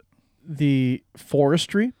defund the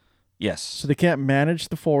forestry. Yes. So they can't manage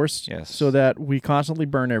the forest. Yes. So that we constantly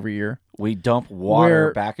burn every year. We dump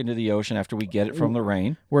water back into the ocean after we get it from the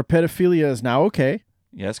rain. Where pedophilia is now okay.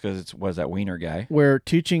 Yes, because was that Wiener guy. Where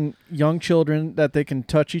teaching young children that they can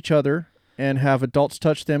touch each other and have adults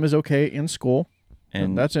touch them is okay in school.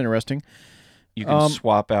 And that's interesting. you can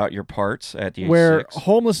swap out your parts at the age Where 6.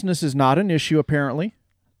 homelessness is not an issue, apparently.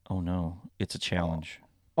 Oh, no. It's a challenge.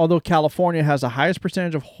 Although California has the highest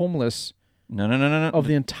percentage of homeless No. of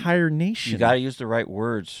the entire nation. You got to use the right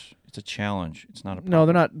words. It's a challenge. It's not a problem. No,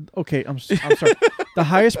 they're not. Okay, I'm sorry. The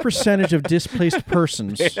highest percentage of displaced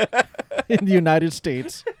persons in the United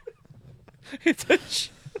States.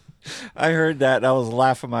 I heard that and I was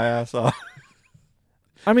laughing my ass off.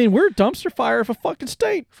 I mean, we're a dumpster fire of a fucking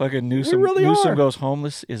state. Fucking Newsom, really Newsom are. goes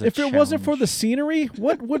homeless is a If challenge. it wasn't for the scenery,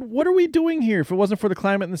 what are we doing here? If it wasn't for the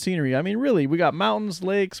climate and the scenery, I mean, really, we got mountains,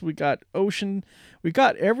 lakes, we got ocean, we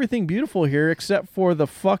got everything beautiful here, except for the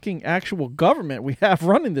fucking actual government we have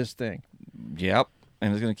running this thing. Yep,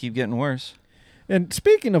 and it's going to keep getting worse. And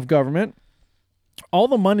speaking of government, all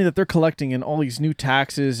the money that they're collecting and all these new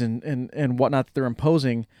taxes and whatnot that they're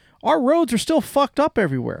imposing, our roads are still fucked up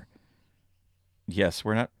everywhere. Yes,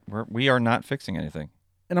 we are not fixing anything.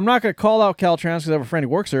 And I'm not going to call out Caltrans because I have a friend who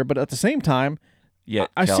works there, but at the same time,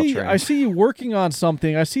 I see you working on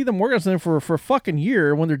something. I see them working on something for a fucking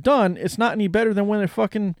year. When they're done, it's not any better than when they're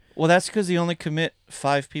fucking... Well, that's because they only commit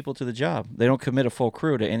 5 people to the job. They don't commit a full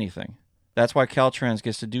crew to anything. That's why Caltrans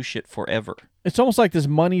gets to do shit forever. It's almost like this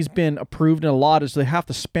money's been approved and allotted, so they have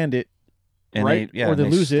to spend it, And right? Or they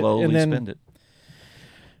lose it, and then spend it.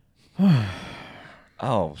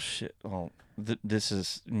 Oh, shit. Well, this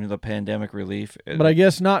is the pandemic relief. But I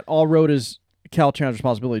guess not all road is Caltrans'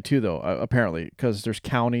 responsibility too, though, apparently, because there's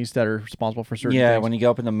counties that are responsible for certain things. when you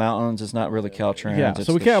go up in the mountains, it's not really Caltrans. Yeah, it's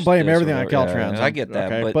so we can't blame everything on Yeah, Caltrans. I get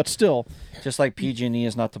that, okay, but still, just like PG&E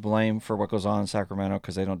is not to blame for what goes on in Sacramento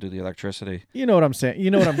because they don't do the electricity. you know what I'm saying.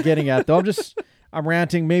 You know what I'm getting at, though. I'm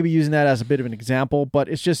ranting, maybe using that as a bit of an example, but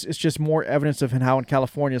it's just more evidence of how in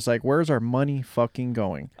California it's like, where's our money fucking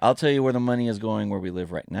going? I'll tell you where the money is going where we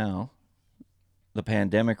live right now. The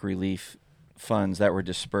pandemic relief funds that were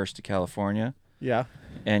dispersed to California. Yeah.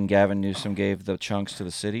 And Gavin Newsom gave the chunks to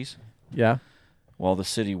the cities. Yeah. Well, the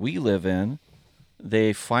city we live in,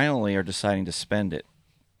 they finally are deciding to spend it.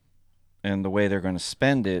 And the way they're going to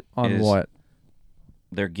spend it on is what?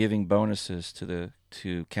 They're giving bonuses to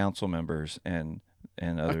council members and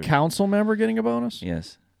other. A council member getting a bonus?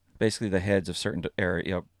 Yes. Basically the heads of certain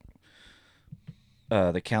area.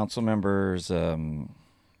 The council members are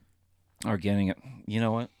getting it. You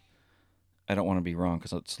know what? I don't want to be wrong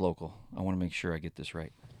because it's local. I want to make sure I get this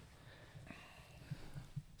right.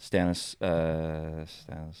 Stanislaw.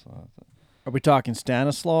 Are we talking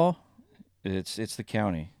Stanislaw? It's the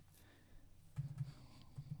county.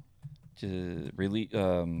 We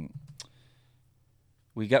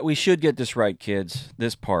should get this right, kids.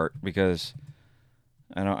 This part, because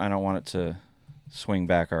I don't want it to swing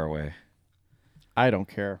back our way. I don't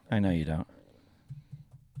care. I know you don't.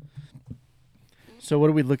 So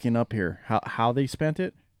what are we looking up here? How they spent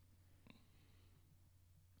it?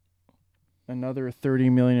 Another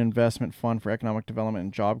 $30 million investment fund for economic development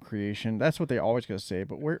and job creation. That's what they always gotta say.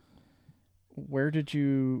 But where did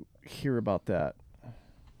you hear about that?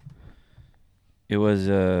 It was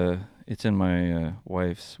it's in my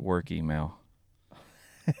wife's work email.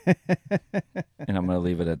 And I'm gonna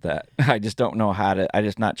leave it at that. I just don't know I'm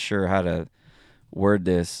just not sure how to word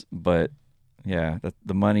this, but yeah, that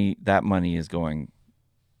money is going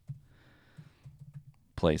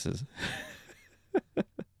places.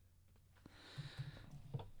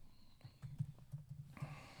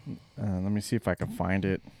 Let me see if I can find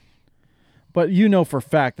it. But you know for a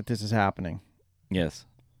fact that this is happening. Yes.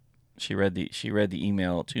 She read the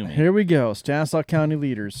email to me. Here we go. Stanislaus County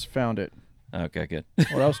leaders found it. Okay, good.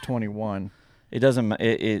 Well, that was 21. It doesn't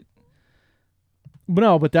it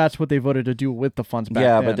No, but that's what they voted to do with the funds back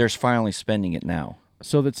then. but they're finally spending it now.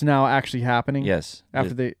 So that's now actually happening? Yes.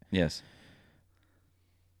 Yes.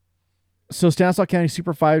 So Stanislaus County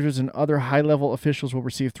supervisors and other high-level officials will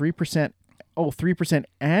receive 3%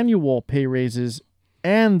 annual pay raises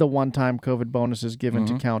and the one-time COVID bonuses given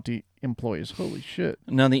to county employees. Holy shit.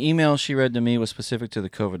 No, the email she read to me was specific to the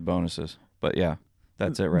COVID bonuses. But yeah,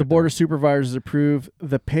 that's it right The Board there. of Supervisors approved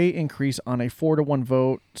the pay increase on a 4-1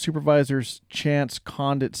 vote. Supervisors Chance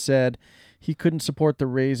Condit said he couldn't support the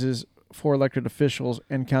raises for elected officials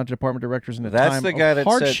and county department directors in a time of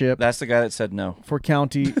hardship. That's the guy that said no. For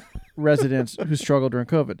county residents who struggled during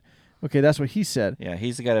COVID. Okay, that's what he said. Yeah,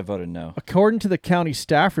 he's the guy that voted no. According to the county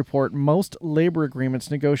staff report, most labor agreements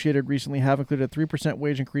negotiated recently have included a 3%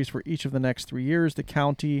 wage increase for each of the next 3 years. The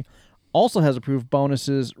county also has approved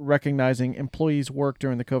bonuses recognizing employees' work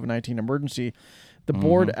during the COVID-19 emergency. The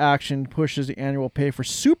board action pushes the annual pay for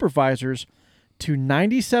supervisors to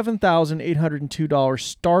 $97,802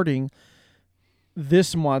 starting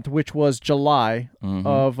this month, which was July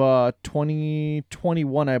of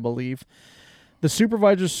 2021, I believe. The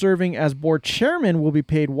supervisors serving as board chairman will be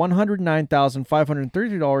paid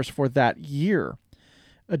 $109,530 for that year.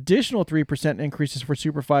 Additional 3% increases for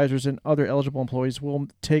supervisors and other eligible employees will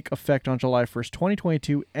take effect on July 1st,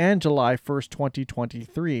 2022 and July 1st,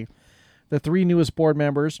 2023. The 3 newest board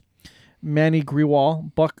members, Manny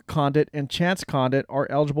Grewal, Buck Condit, and Chance Condit, are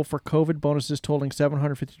eligible for COVID bonuses totaling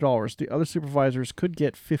 $750. The other supervisors could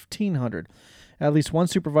get $1,500. At least one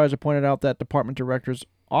supervisor pointed out that department directors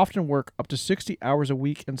often work up to 60 hours a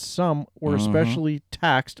week, and some were especially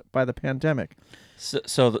taxed by the pandemic.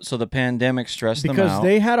 So the pandemic stressed them out. Because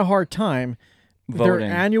they had a hard time. Voting.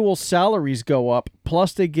 Their annual salaries go up,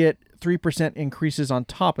 plus they get 3% increases on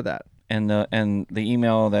top of that. And the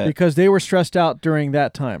email that... Because they were stressed out during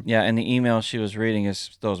that time. Yeah, and the email she was reading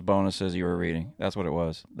is those bonuses you were reading. That's what it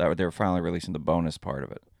was. They were finally releasing the bonus part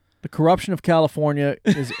of it. The corruption of California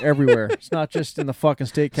is everywhere. It's not just in the fucking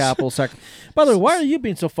state capital. By the way, why are you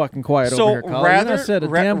being so fucking quiet over here, Kyle? You not said a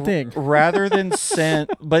damn thing. Rather than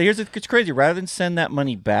send... But it's crazy. Rather than send that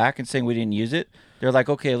money back and saying we didn't use it, they're like,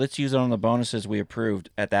 okay, let's use it on the bonuses we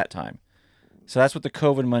approved at that time. So that's what the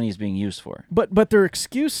COVID money is being used for. But their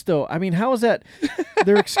excuse, though, I mean, how is that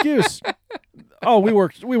their excuse? Oh, we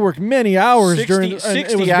worked many hours during...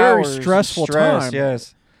 60 it was hours very stressful time.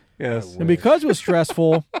 Yes. And because it was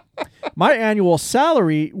stressful, my annual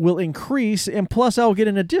salary will increase, and plus I'll get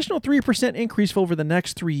an additional 3% increase over the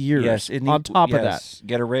next 3 years. Yes, on top of that.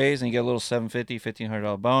 Get a raise and you get a little $750,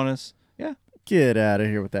 $1,500 bonus. Yeah. Get out of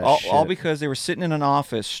here with that shit. All because they were sitting in an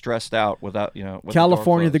office stressed out without, with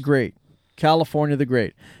California the the Great. California the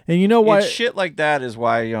Great. And you know why? It's shit like that is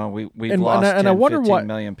why we've lost 10, I wonder 15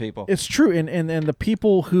 million people. It's true. And the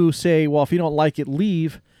people who say, well, if you don't like it,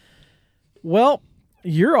 leave. Well,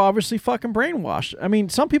 you're obviously fucking brainwashed. I mean,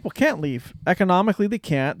 some people can't leave. Economically, they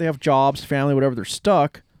can't. They have jobs, family, whatever. They're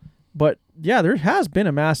stuck. But, yeah, there has been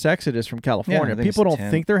a mass exodus from California. Yeah, people don't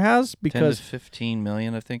think there has because 10 to 15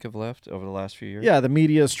 million, I think, have left over the last few years. Yeah, the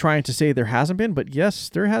media is trying to say there hasn't been. But, yes,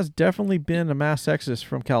 there has definitely been a mass exodus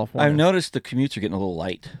from California. I've noticed the commutes are getting a little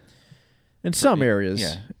light. In some areas.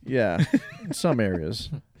 Yeah. Yeah. In some areas.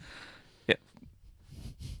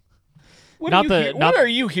 What are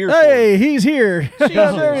you here for? Hey, he's here.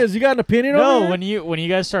 There he is. You got an opinion on No, when you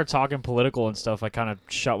guys start talking political and stuff, I kind of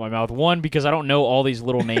shut my mouth. One, because I don't know all these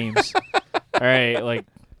little names. All right, like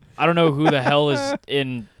I don't know who the hell is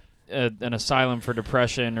in an asylum for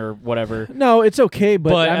depression or whatever. No, it's okay,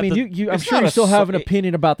 but I mean, I'm it's sure not you a still have so- an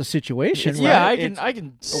opinion about the situation, right? Yeah, I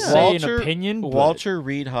can say an opinion. But Walter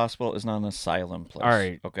Reed Hospital is not an asylum place. All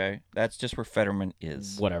right. Okay? That's just where Fetterman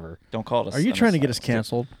is. whatever. Don't call it Are you trying to get us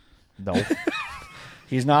canceled? No.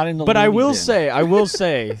 He's not in the But I loony will bin. say. Are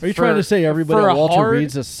you trying to say everybody at Walter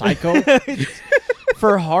Reed's a psycho?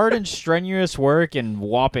 For hard and strenuous work and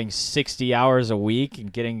whopping 60 hours a week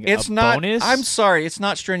and getting It's a not. bonus. I'm sorry. It's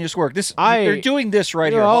not strenuous work. You're doing this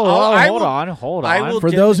right here. Hold on. I will For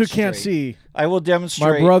those who can't demonstrate. see, I will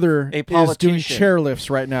demonstrate. my brother a is doing politician. chairlifts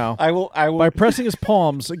right now. I will. By pressing his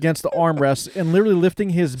palms against the armrests and literally lifting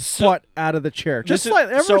his butt out of the chair. Just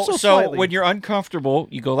slightly, ever so slightly. When you're uncomfortable,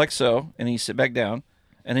 you go like so, and then you sit back down,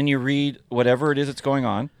 and then you read whatever it is that's going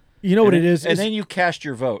on. You know what it is? And then you cast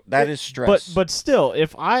your vote. That is stress. But still,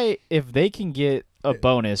 if they can get a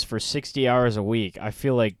bonus for 60 hours a week, I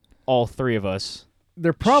feel like all three of us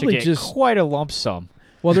they're probably should get just quite a lump sum.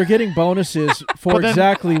 well, they're getting bonuses for But then-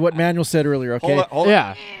 exactly what Manuel said earlier. Okay, Hold on.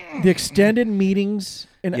 Yeah. the extended meetings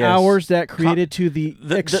and Yes. hours that created to the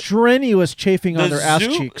extraneous chafing on their ass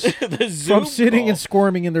cheeks the Zoom from sitting call. and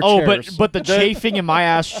squirming in their Oh, chairs. but the chafing in my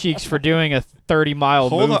ass cheeks for doing a 30-mile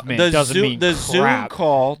Hold on. movement The doesn't Zoom, mean the crap. Zoom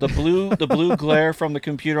call, the blue glare from the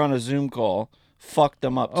computer on a Zoom call fucked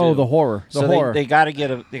them up too. Oh, the horror! The so horror! They got to get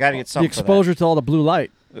the something. exposure to all the blue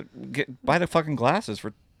light. For that. Buy the fucking glasses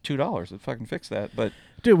for $2 to fucking fix that. But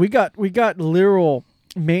Dude, we got literal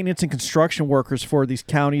maintenance and construction workers for these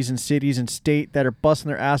counties and cities and state that are busting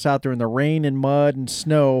their ass out there in the rain and mud and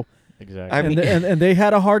snow. Exactly. I mean- and they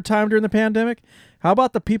had a hard time during the pandemic. How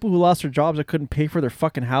about the people who lost their jobs that couldn't pay for their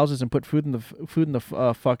fucking houses and put food in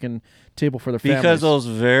the fucking table for their families? because those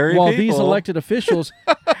very While people, these elected officials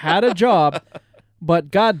had a job,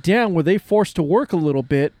 but goddamn, were they forced to work a little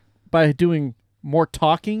bit by doing more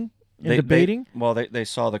talking and debating? They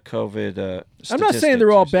saw the COVID. I'm not saying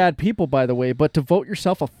they're all statistics. bad people, by the way, but to vote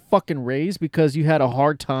yourself a fucking raise because you had a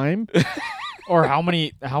hard time. Or how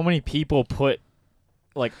many people put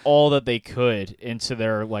like all that they could into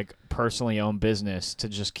their like personally owned business to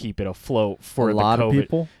just keep it afloat for a lot the COVID. of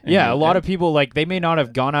people. Yeah, a lot of people, like, they may not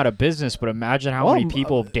have gone out of business, but imagine how many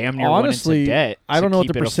people damn near honestly, went into debt. I don't know what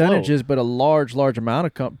keep the it percentage afloat. is, but a large amount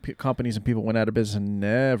of companies and people went out of business and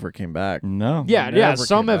never came back. No. Yeah, Never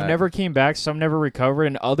some came have back. never came back, some never recovered,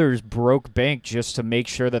 and others broke bank just to make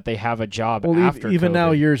sure that they have a job Well, after even COVID.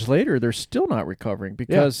 now, years later, they're still not recovering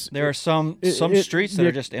because There are some streets that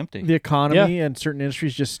are just empty. the economy and certain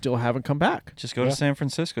industries just still haven't come back. Just go to San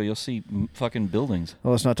Francisco. You'll see fucking buildings.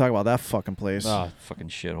 Well, let's not talk about that fucking place. Oh, Fucking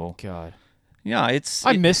shithole. God. Yeah,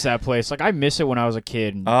 I miss that place. Like, I miss it when I was a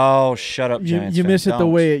kid. Oh, shut up, Giants you fan. miss it the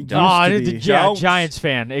Don't. way it Don't. used to be. Yeah, Don't. Giants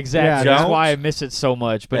fan. Exactly. Yeah, That's don't. why I miss it so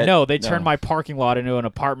much. But That- no, they turned no. my parking lot into an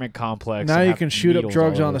apartment complex. Now and you have can shoot up needles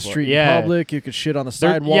drugs all on over the place. street Yeah. in public. You can shit on the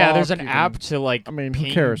There- sidewalk. yeah, there's an you app can- to, like, I mean, who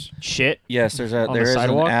ping cares? shit. Yes, there the is an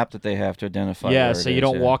sidewalk? app that they have to identify. Yeah, where so it you is,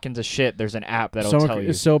 don't yeah. walk into shit. There's an app that'll Someone, tell you.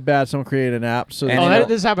 it's so bad. Someone created an app. So And Oh, you know-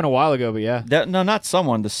 this happened a while ago, but yeah. No, not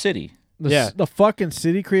someone. The city. the fucking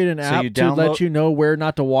city created an So app you to download- let you know where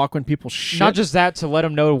not to walk when people shit. Not just that, to let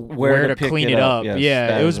them know where to to pick clean it it up, up. yes, Yeah,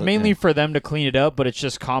 that it is was it, mainly yeah. for them to clean it up, but it's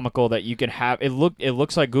just comical that you can have it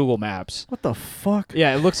looks like Google Maps. What the fuck?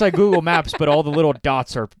 Yeah, it looks like Google Maps, but all the little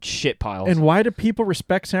dots are shit piles. And why do people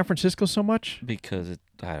respect San Francisco so much? Because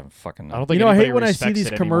I don't fucking know. I don't think You know, I hate anybody when I see respects these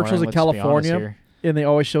it anymore, commercials in let's be honest California. here. And they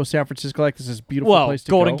always show San Francisco like this is beautiful Well, place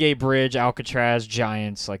to Golden go. Gate Bridge, Alcatraz,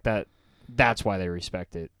 Giants, like that. That's why they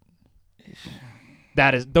respect it.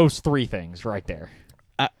 That is those three things right there.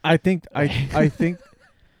 I think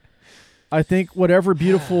whatever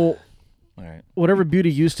beautiful, All right. whatever beauty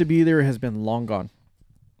used to be there has been long gone.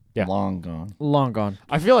 Yeah. Long gone. Long gone.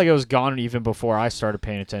 I feel like it was gone even before I started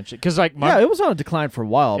paying attention. Because like Yeah, it was on a decline for a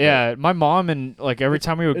while. but yeah, my mom and like every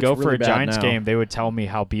time we would it's go for really a bad Giants now. game, they would tell me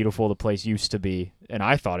how beautiful the place used to be, and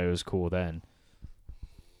I thought it was cool then.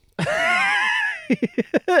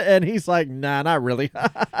 and he's like, nah, not really.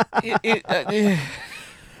 Yeah.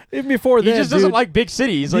 Even before He then, just doesn't dude, like big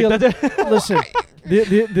cities. the- Like that. listen,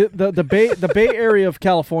 the Bay Area of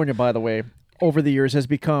California, by the way, over the years has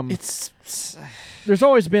become. There's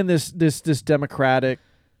always been this democratic,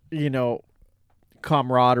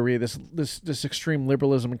 camaraderie, this extreme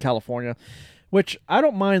liberalism in California, which I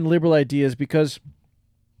don't mind liberal ideas because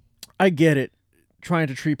I get it, trying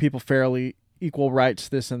to treat people fairly, equal rights,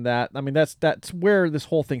 this and that. I mean, that's where this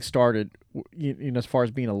whole thing started, as far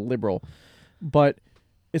as being a liberal, but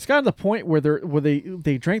it's gotten to the point where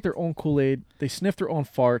they drank their own Kool-Aid, they sniff their own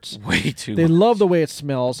farts, Way too they much. love the way it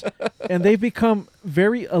smells, and they've become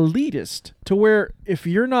very elitist to where if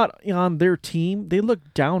you're not on their team, they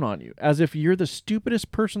look down on you as if you're the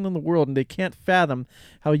stupidest person in the world, and they can't fathom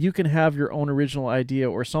how you can have your own original idea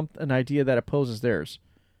or an idea that opposes theirs.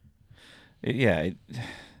 Yeah.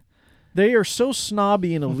 They are so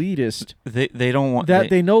snobby and elitist They don't want that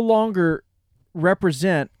they no longer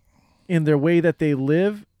represent in their way that they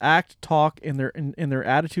live, act, talk, in their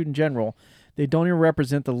attitude in general. They don't even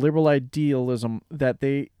represent the liberal idealism that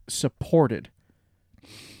they supported.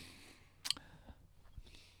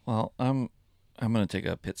 Well, I'm gonna take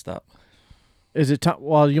a pit stop. Is it time?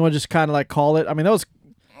 Well, you want to just kind of like call it? I mean, that was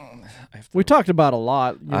we talked about a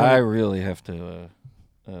lot. I really have to.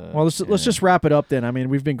 Well, let's just wrap it up then. I mean,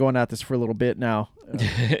 we've been going at this for a little bit now.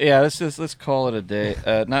 Yeah, let's call it a day.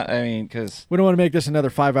 Because We don't want to make this another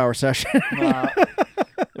 5-hour session.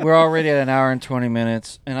 we're already at 1 hour and 20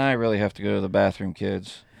 minutes, and I really have to go to the bathroom,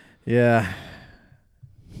 kids. Yeah,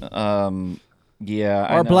 Yeah.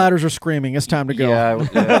 our bladders are screaming. It's time to go.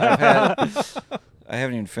 Yeah, I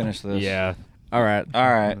haven't even finished this. Yeah, All right. All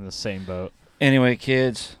I'm right. in the same boat. Anyway,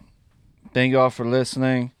 kids, thank you all for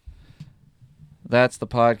listening. That's the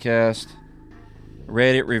podcast.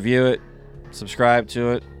 Rate it, review it, subscribe to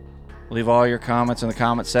it. Leave all your comments in the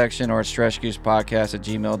comment section or at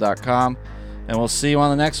stretchgoosepodcast@gmail.com. And we'll see you on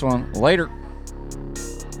the next one. Later.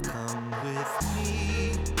 Come with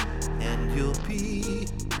me and you'll be